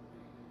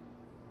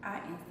 I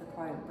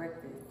Instacarted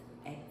breakfast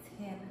at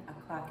 10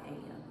 o'clock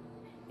a.m.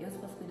 It was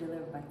supposed to be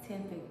delivered by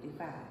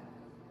 10:55.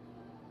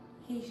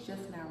 He's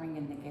just now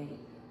ringing the gate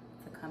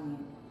to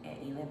come in at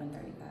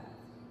 11:35.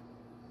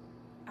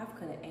 I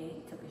could have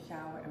ate, took a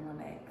shower, and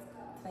relaxed.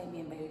 Today, me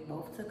and baby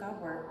both took our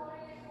work.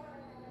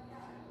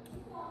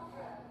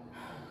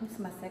 This is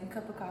my second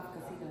cup of coffee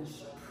because he done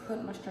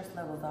put my stress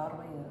levels all the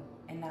way up.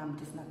 And now I'm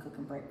just not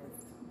cooking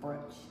breakfast,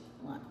 brunch,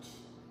 lunch.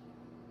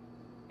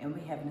 And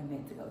we have an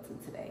event to go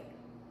to today.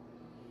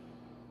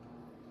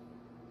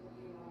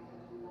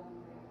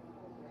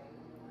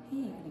 He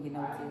ain't gonna get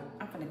no tip.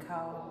 I'm gonna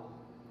call,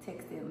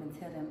 text him, and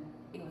tell him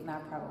it was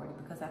not priority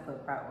because I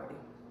put priority.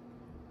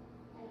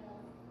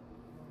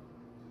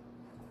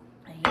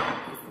 And he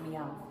pissed me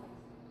off.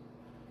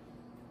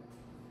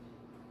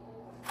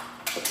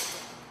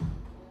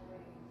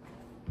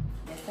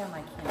 That sound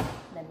like him.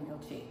 Let me go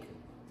check.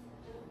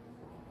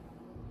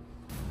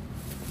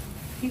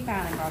 He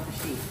finally brought the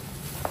sheet.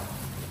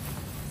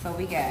 So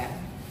we got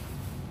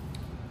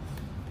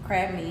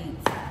crab meat,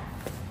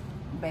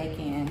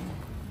 bacon,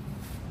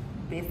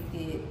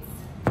 biscuits.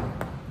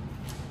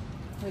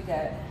 We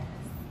got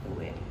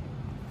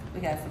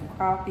some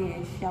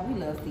crawfish. Y'all, we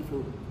love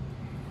seafood.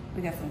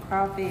 We got some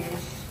crawfish,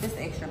 just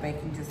extra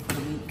bacon just for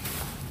the week.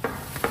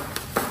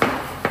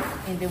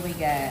 And then we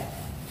got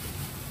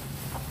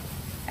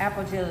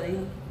apple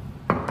jelly.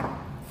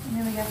 And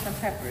then we got some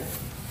peppers.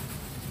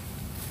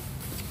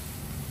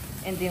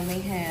 And then we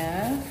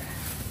have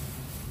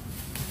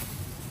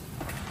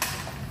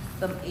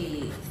some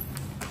eggs.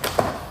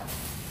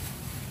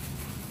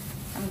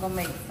 I'm gonna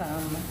make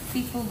some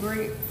seafood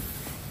grits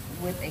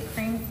with a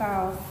cream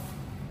sauce,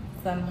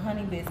 some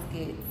honey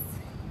biscuits,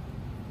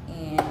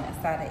 and a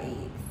side of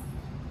eggs.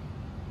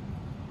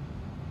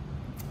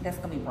 That's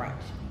gonna be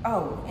brunch.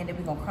 Oh, and then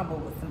we're gonna crumble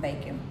with some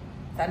bacon.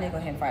 So I need to go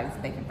ahead and fry this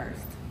bacon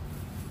first.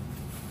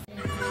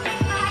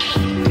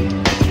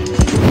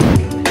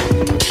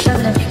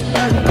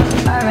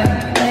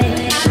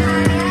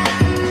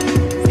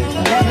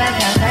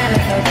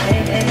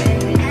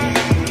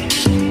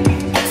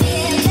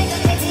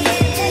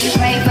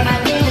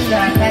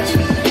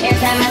 Every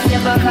time I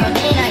sip on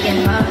cocaine, I get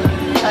hung.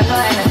 I go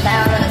in the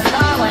style of the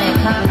storm when it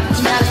comes.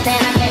 She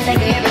understand I can't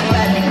take it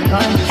everywhere I think I'm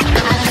going.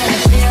 I can hear the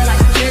feel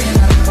like a children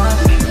on the phone.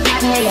 I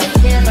can hear your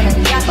tears when it's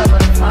drop over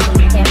the phone.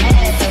 Can't mad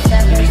at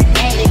yourself, cause you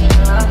ain't leaving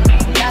alone.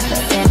 Drop the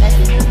same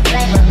message,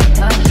 blame when we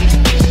come.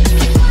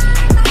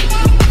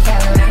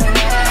 Tell her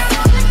everywhere.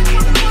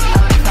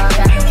 All the songs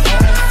I can say.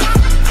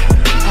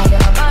 I do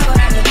my bar when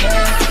I do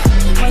good.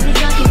 When you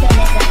drunk, you tell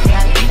me something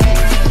I can say.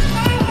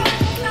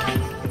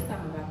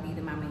 Something about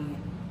feeding my man.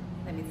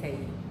 Let me tell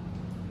you.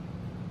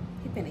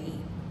 He finna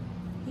eat.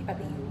 He about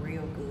to eat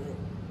real good.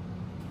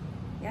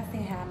 Y'all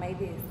seen how I made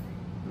this?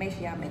 Make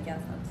sure y'all make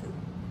y'all some too.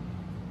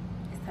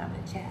 It's time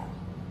to chow.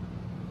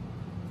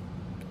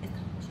 It's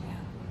time to chow.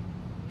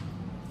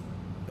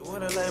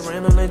 What I like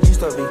ran on that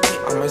G-Star beat.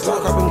 I might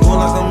start popping going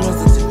like I'm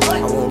mustard. I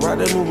won't ride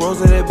that new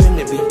Rosè that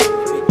Bentley beat.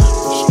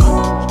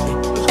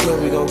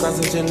 We gon' got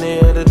some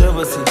Chanel the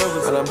double C.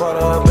 And I bought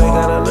her a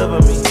bag out of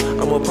love of me.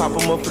 I'ma pop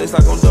on my flex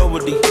like I'm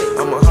double D.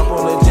 I'ma hop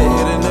on the jet,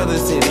 hit another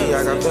city.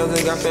 I got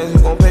fans who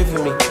gon' pay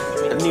for me.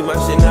 I need my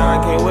shit now,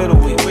 I can't wait a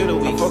week. I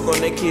fuck on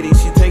that kitty,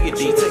 she take it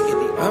deep.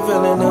 I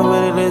fell in love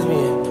with a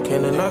lesbian.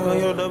 Can I knock on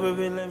your door,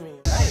 baby, let me.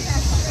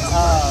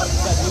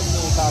 That new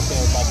little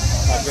cocktail by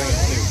Green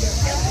Tea.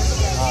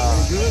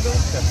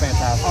 They're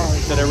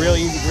fantastic. So they're real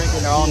easy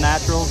drinking. They're all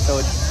natural. So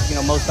it's, you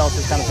know, most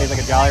seltzers kind of taste like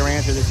a Jolly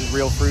Rancher. This is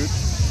real fruit.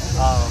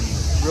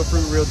 Real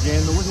fruit, real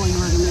gin. But which one you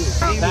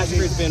recommend? That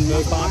fruit's been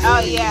most popular. Oh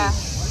yeah.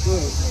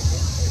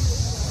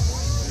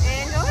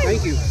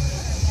 Thank you.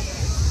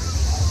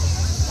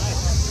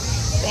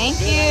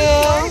 Thank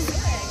you.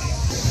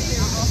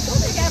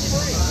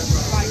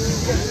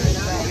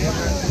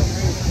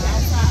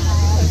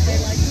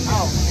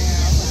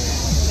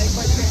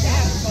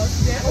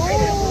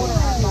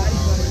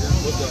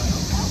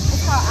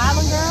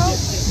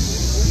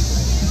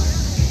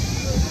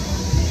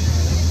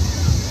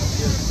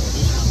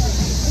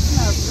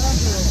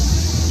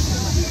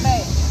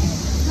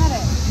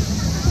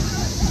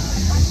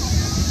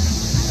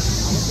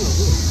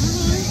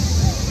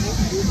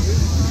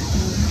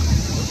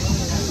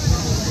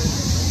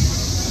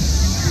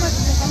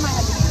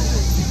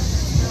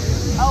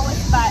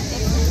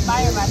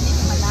 inspired by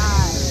Nicki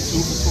Minaj.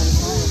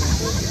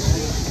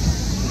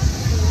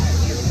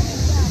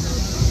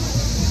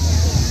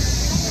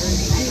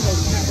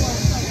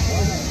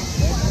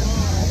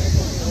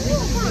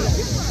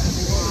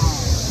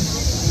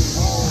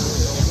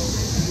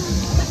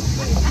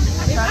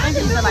 So I think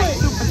these are like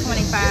 2 for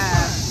 $25.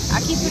 I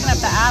keep picking up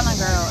the Island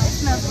Girl. It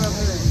smells real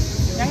good.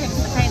 Y'all hear the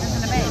cicadas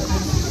in the bag.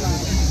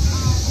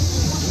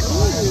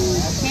 Ooh,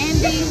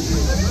 candy.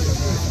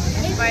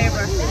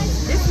 Flavor.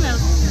 This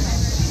smells.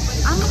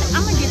 I'm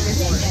gonna get this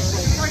one.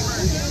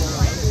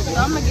 So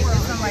I'm gonna get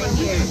this one right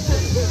here.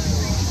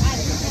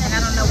 And I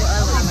don't know what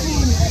other one I'm gonna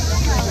get.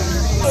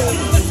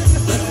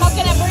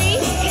 Coconut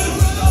breeze.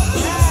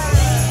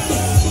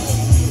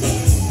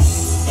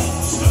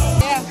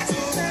 Yeah.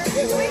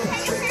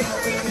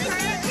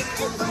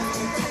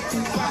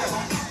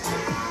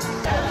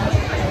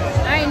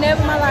 I ain't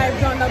never in my life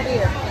drunk no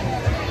beer.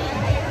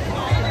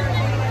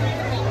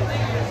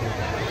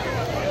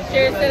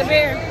 Cheers to the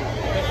beer.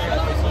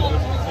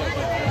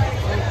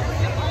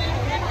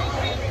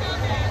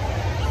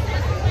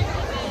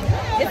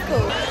 It's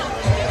cool.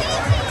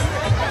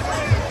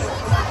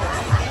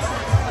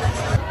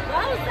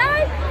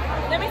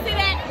 Let me see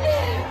that.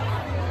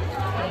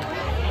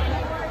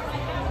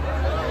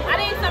 I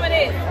need some of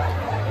this.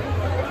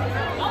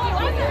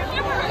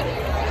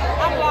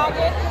 I'm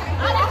vlogging.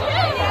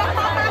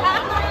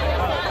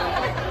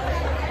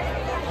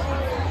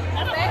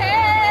 Say hey.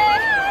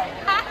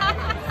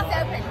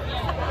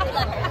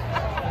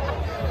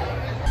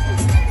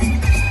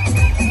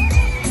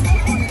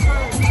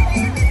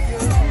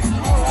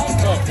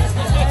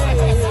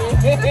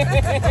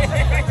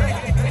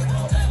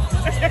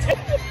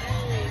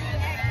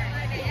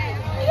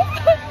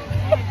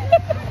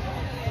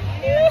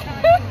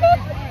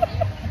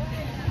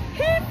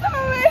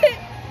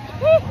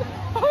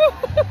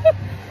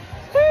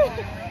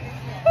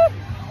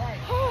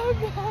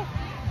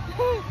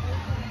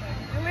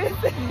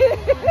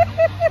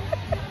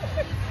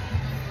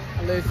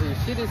 Listen,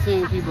 she done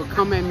seen people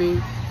come at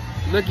me,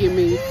 look at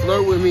me,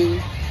 flirt with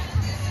me.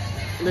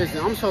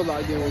 Listen, I'm so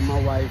locked in with my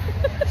wife.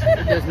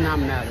 It does not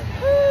matter.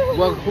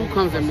 Well, who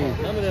comes at me?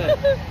 None of that.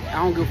 I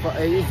don't give a fuck.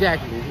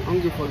 Exactly. I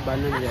don't give a fuck about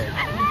none of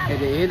that. At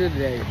the end of the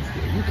day,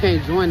 you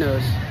can't join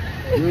us.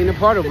 You ain't a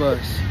part of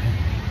us.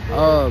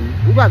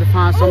 We about to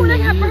find something to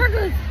eat.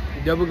 Burgers.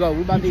 There we go.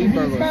 We about to eat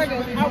burgers.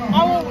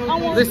 I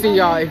want Listen,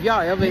 y'all. If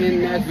y'all ever in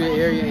the Nashville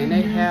area and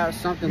they have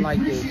something like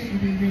this,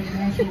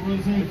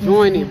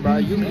 join it, bro.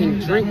 You can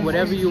drink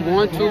whatever you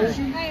want to,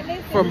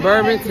 from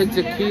bourbon to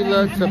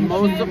tequila to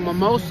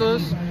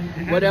mimosas,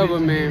 whatever,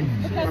 man.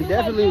 I'm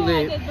definitely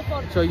lit.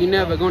 So you're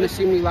never gonna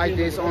see me like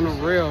this on the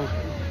real.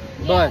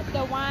 But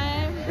the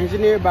wine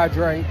engineered by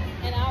Dre.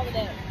 And all of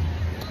that.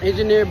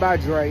 Engineered by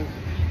Dre.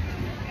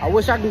 I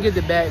wish I can get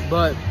the back,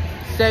 but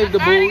save the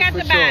booze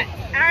for sure.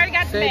 I already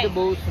got the Save the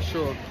booze for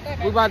sure.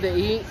 We're about to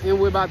eat and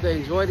we're about to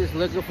enjoy this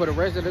liquor for the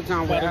rest of the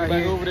time. We're out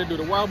here. Over there, do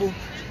the wobble.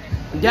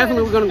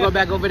 Definitely, we're gonna go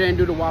back over there and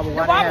do the wobble. The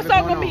wobble's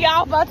not gonna be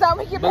off by the time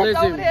we get back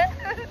over there.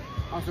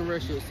 On some real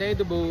shit, save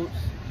the boobs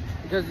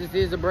because this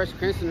is a breast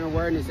cancer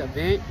awareness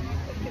event.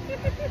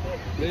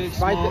 Big,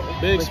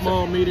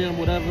 small, medium,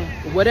 whatever.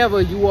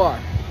 Whatever you are.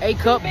 A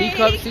cup, B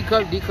cup, C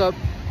cup, D cup,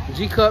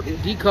 G cup,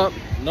 D cup.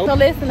 Nope. So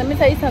listen, let me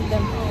tell you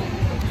something.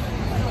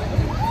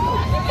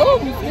 Ooh,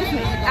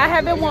 I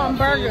haven't wanted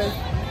burgers.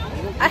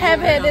 I have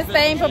had this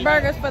thing for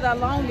burgers for the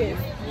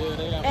longest.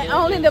 And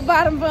only the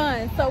bottom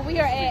bun. So we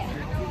are at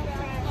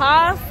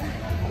Haas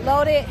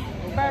Loaded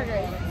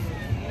Burgers.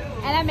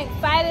 And I'm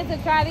excited to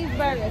try these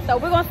burgers. So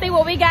we're going to see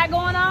what we got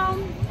going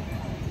on.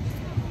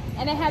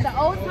 And they have the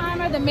old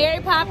timer, the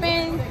Mary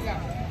Poppins,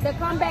 the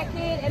comeback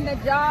kid, and the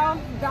jaw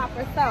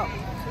dropper. So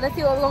let's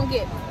see what we're going to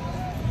get.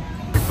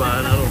 You're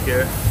fine, I don't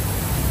care.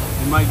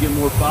 You might get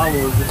more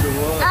followers if it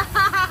was.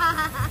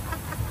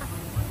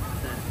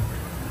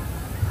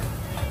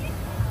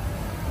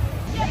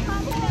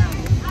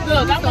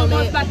 Look, I'm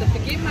almost about to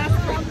forget my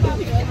script.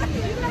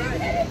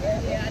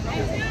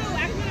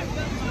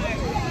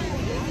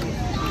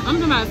 I'm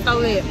talking about so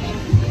lit.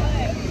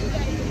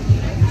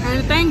 And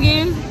the thing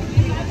is,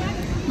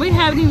 we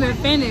haven't even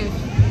finished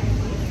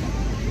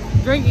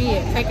drinking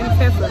yet, taking a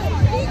sip.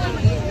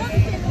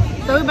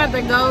 So we're about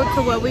to go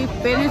to where we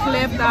finished,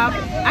 left off.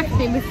 I can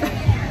see me.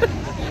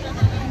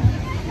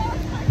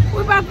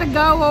 We're about to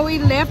go where we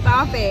left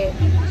off at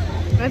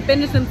and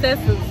finish some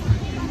sessions.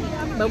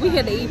 But we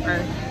had to eat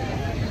first.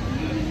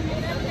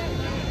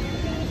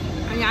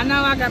 And y'all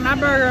know I got my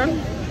burger.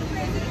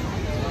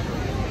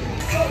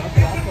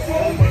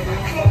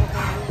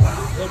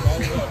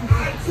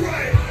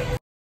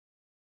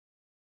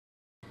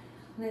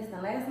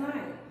 Listen, last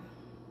night,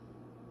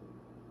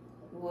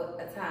 what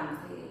a time was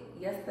had.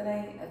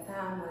 Yesterday, a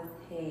time was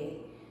had.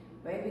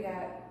 Baby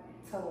got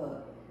toe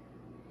up.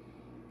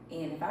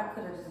 And if I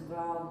could have just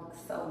vlogged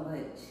so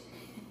much,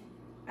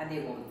 I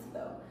did want to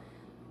though.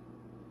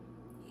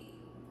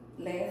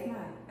 Last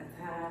night, a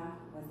time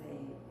was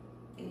had.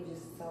 It was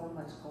just so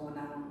much going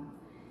on.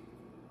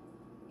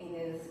 And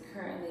it is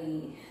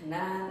currently 9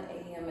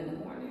 a.m. in the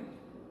morning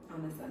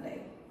on a Sunday.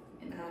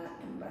 and I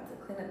am about to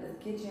clean up this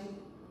kitchen.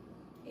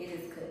 It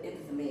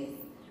is a mess,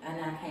 and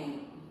I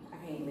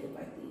can't live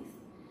like this.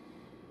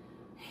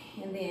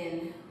 And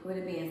then with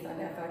it being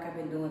Sunday, I feel like I've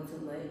been doing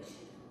too much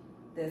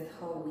this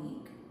whole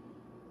week,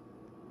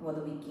 well,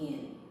 the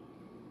weekend.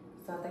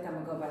 So I think I'm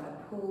gonna go by the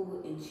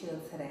pool and chill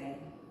today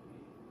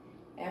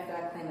after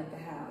I clean up the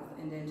house.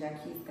 And then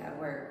Jackie's got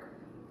work.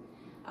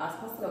 I was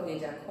supposed to go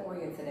get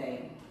Jacoria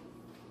today,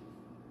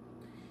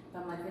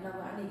 but I'm like, you know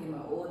what? I need to get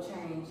my oil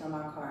changed on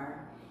my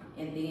car,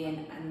 and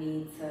then I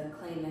need to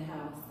clean the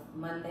house.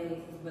 Mondays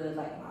is really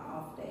like my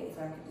off day,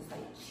 so I can just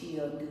like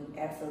chill, do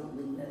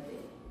absolutely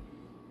nothing.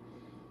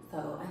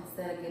 So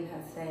instead of getting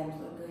her today, I'm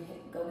just gonna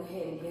go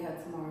ahead and get her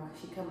tomorrow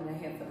because she's coming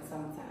ahead for the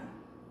summertime.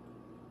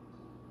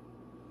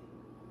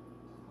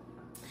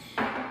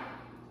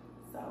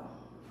 So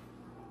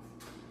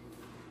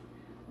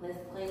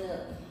let's clean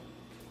up.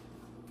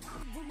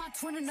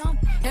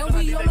 And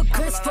we all look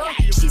good as fuck.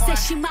 She said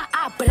she my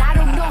eye, but I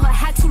don't know her.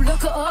 Had to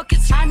look her up.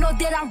 I know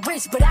that I'm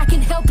rich, but I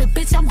can help it,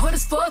 bitch. I'm hood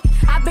as fuck.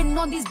 I've been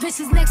on these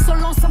bitches' necks so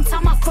long,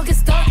 sometimes I fucking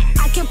stuck.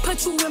 I can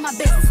put you in my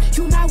business.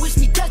 You might wish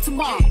me dead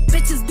tomorrow.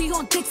 Bitches be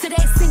on dick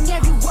today, sing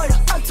every word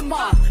of up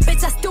tomorrow.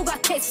 Bitch, I still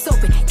got cases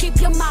open. Keep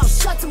your mouth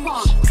shut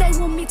tomorrow. Play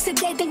with me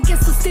today, then get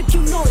some sleep.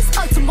 You know it's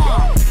up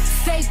tomorrow.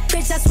 Fake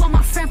bitch, that's why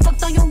my friend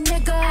fucked on your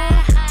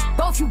nigga.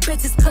 Both you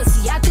bitches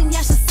pussy, I think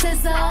y'all should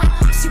scissor.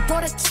 She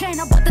bought a chain,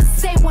 I bought the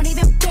same one,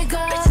 even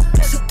bigger.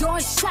 She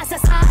throwing shots,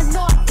 that's how I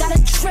know I got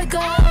a trigger.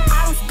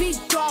 I don't speak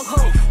dog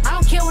hoe, I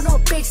don't care what no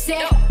bitch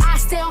say. I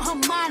stay on her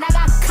mind, I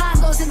got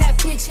condos in that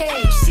bitch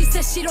head. She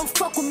said she don't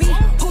fuck with me,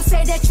 who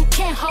say that you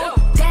can't hold?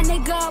 That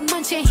nigga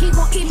munching, he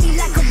gon' eat me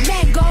like a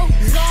mango.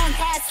 Long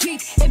ass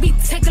week, it be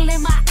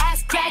tickling my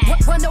ass crack.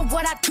 Wonder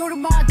what I do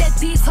tomorrow that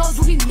these hoes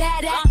will be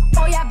mad at.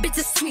 Oh yeah,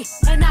 bitches sweet,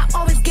 and I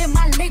always get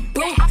my lick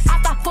boo. I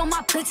fight for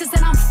my bitches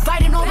and I'm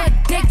fighting over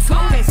dick too.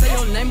 Can't say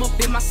your name up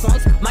in my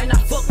songs, might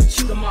not fuck with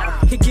you tomorrow.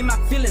 Can get my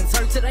feelings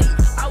hurt today,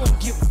 I won't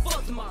give a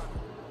fuck tomorrow.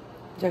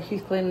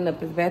 Jackie's cleaning up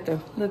his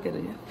bathroom. Look at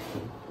it.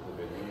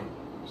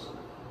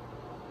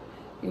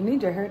 You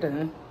need your hair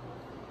done.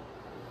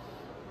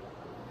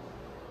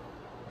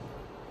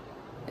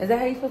 Is that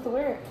how you're supposed to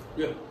wear it?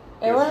 Yeah.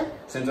 At work?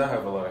 Since I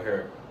have a lot of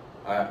hair,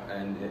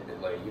 and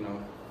it like, you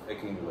know, it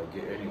can like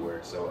get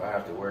anywhere, so I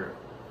have to wear it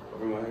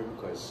over my hair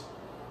because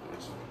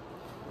it's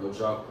a little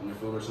drop in your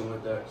foot or something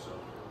like that. So.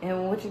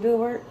 And what you do at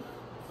work?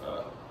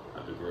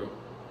 At the grill.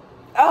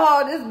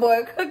 Oh, this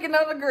boy cooking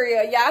on the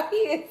grill. Y'all, he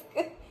is.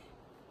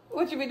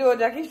 What you be doing,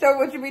 Jackie? Show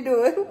what you be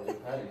doing.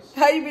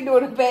 How you be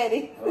doing the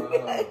patty?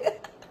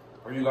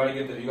 Or you gotta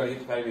get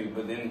the patty,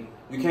 but then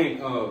you can't.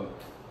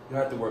 You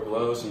have to wear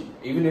gloves,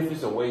 even if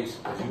it's a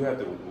waist. Cause you have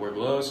to wear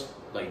gloves,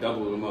 like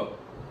double them up.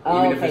 Oh,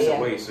 even if it's yeah.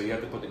 a waist, so you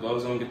have to put the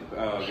gloves on, get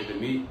the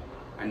meat,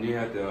 and you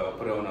have to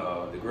put it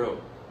on the grill.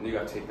 And you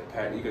gotta take the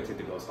patty. You gotta take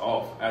the gloves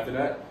off. After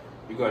that,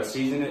 you gotta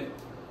season it.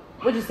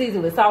 What you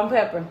season with? Salt and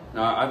pepper?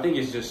 No, I think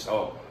it's just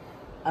salt.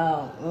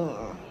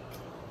 Oh.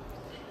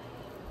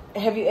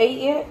 Have you ate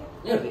yet?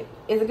 Yeah.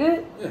 Is it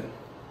good? Yeah.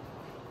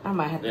 I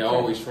might have to. They're try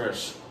always it.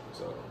 fresh,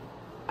 so.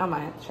 I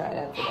might have to try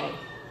that today.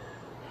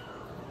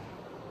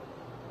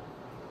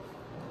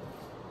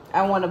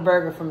 I want a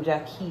burger from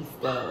Jackie's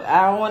though.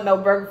 I don't want no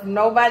burger from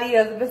nobody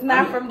else. If it's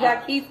not from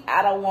Jackie's,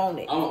 I don't want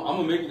it. I'm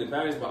gonna make the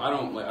patties, but I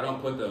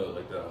don't put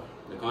the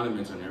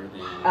condiments on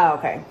everything. Oh,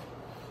 okay.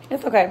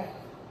 It's okay.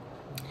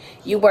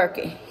 You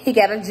working. He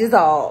got a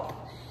jizzle.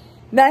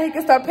 Now he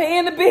can start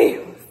paying the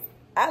bills.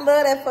 I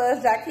love that for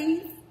us,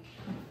 Jackie.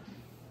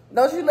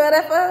 Don't you love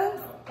that for us?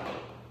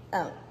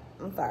 Oh,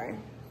 I'm sorry.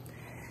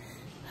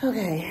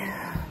 Okay.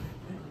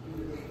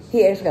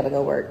 He actually gotta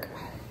go work.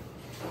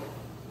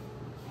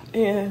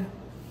 Yeah.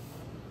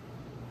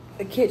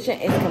 The kitchen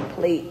is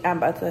complete. I'm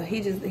about to,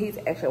 he's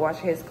actually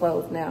washing his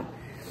clothes now.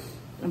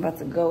 I'm about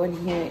to go in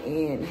here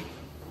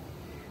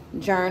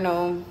and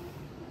journal.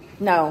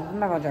 No, I'm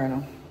not gonna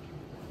journal.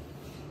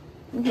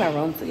 We're gonna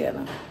room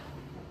together.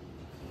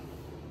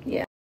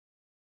 Yeah.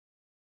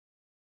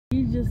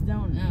 You just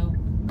don't know.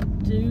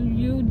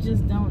 You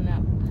just don't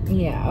know.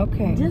 Yeah,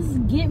 okay.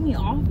 Just get me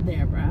off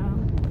there, bro.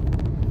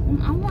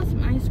 I want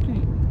some ice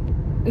cream.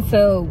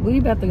 So we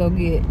about to go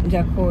get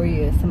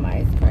Jacoria some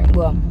ice cream.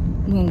 Well,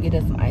 we're gonna get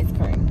us some ice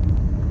cream.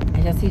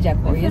 And y'all see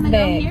Jacoria's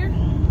bag. Here?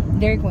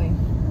 Dairy Queen.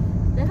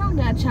 They don't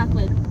got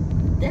chocolate.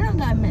 They don't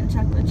got mint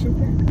chocolate chip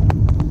here.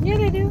 Yeah,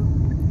 they do.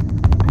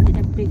 I need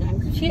a big ice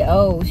cream. She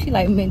old. She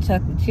like mint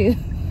chocolate chip.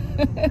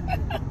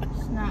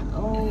 It's not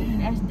old.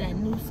 That's that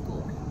new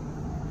school.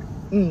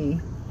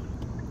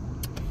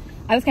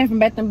 I just came from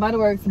Bath and Body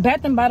Works.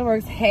 Bath and Body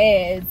Works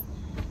has.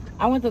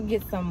 I went to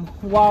get some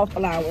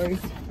wallflowers.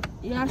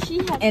 Y'all, she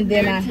had and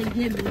then to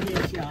give me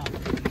this, y'all.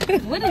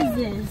 What is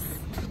this?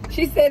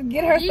 She said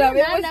get her stuff.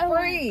 It was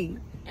free.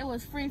 It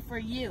was free for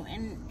you,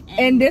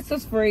 and this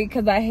was free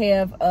because I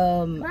have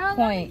Bro, point.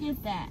 Let me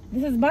get that.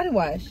 This is body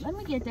wash. Let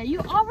me get that. You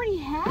already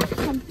have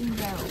something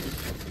though.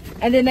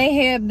 And then they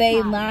have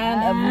their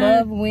line of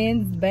Love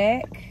Wins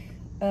Back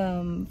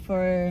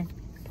for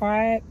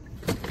Pride,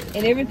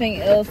 and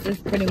everything else is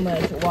pretty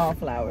much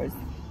wallflowers.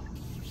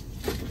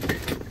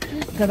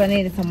 because I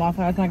needed some more.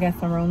 So I got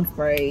some room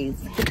sprays.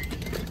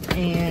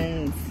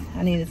 And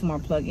I needed some more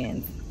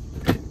plugins.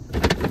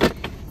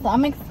 So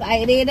I'm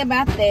excited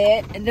about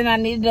that. And then I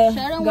need to show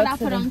them what I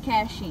put on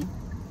Cassie.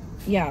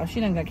 Yeah,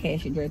 she done got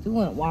Cassie dressed. We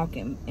went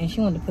walking and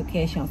she wanted to put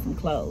Cassie on some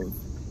clothes.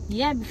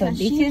 Yeah, because so this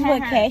she is had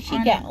what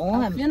Cassie got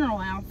on. A funeral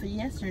outfit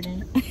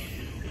yesterday.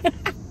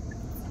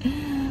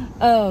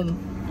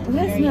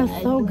 This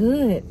smells so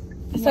good.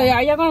 Yeah. So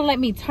are y'all gonna let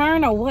me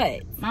turn or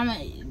what? Mama,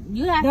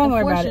 you have don't to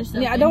worry force about yourself.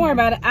 It. Yeah, don't worry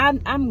about it.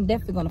 I'm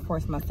definitely gonna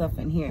force myself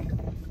in here.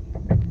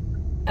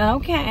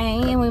 Okay,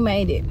 and we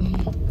made it.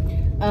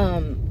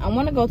 I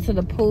want to go to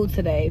the pool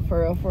today, for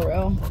real.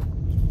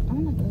 I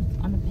want to go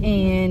on the pool.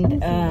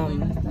 And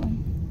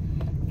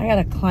I got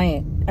a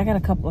client. I got a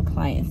couple of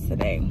clients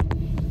today.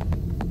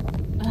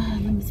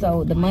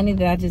 So the money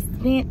that I just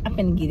spent, I'm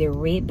gonna get it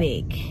right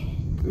back.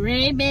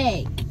 Right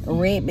back.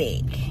 Right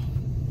back.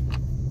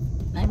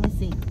 Let me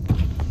see.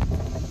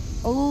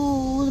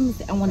 Oh, let me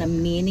see. I want a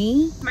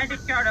mini. Medic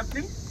order,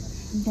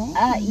 please.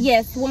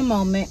 Yes. One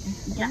moment.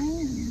 Yeah.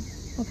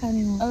 What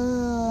kind of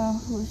one?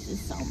 Who's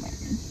just so many?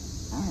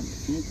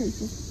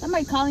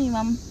 Somebody call you,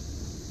 Mom.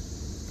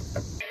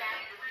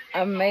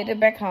 I made it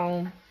back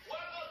home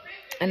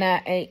and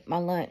I ate my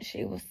lunch.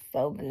 It was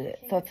so good.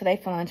 So today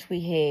for lunch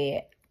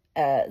we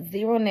had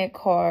 0 net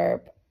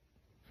carb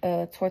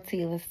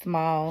tortillas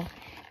small.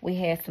 We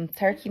had some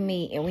turkey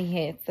meat and we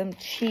had some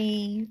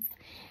cheese.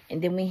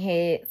 And then we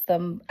had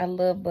some, I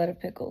love butter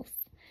pickles.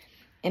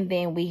 And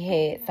then we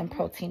had some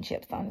protein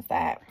chips on the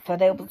side. So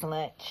that was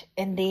lunch.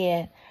 And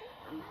then,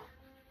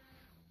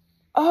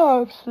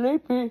 oh, I'm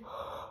sleepy.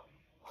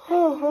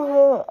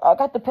 I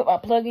got to put my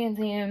plugins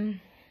in.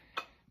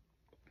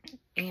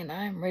 And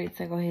I'm ready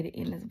to go ahead and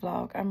end this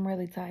vlog. I'm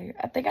really tired.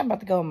 I think I'm about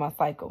to go on my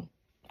cycle.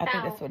 I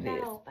think that's what it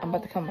is. I'm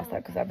about to come on my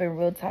cycle because I've been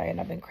real tired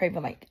and I've been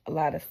craving like a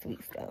lot of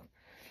sweet stuff.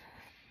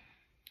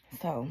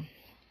 So,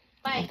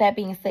 with that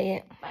being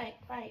said,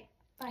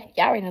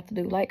 y'all already know what to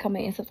do. Like,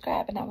 comment, and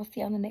subscribe. And I will see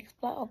you on the next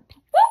vlog.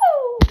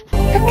 Woo!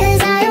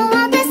 Because I don't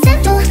want this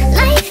simple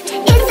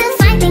life.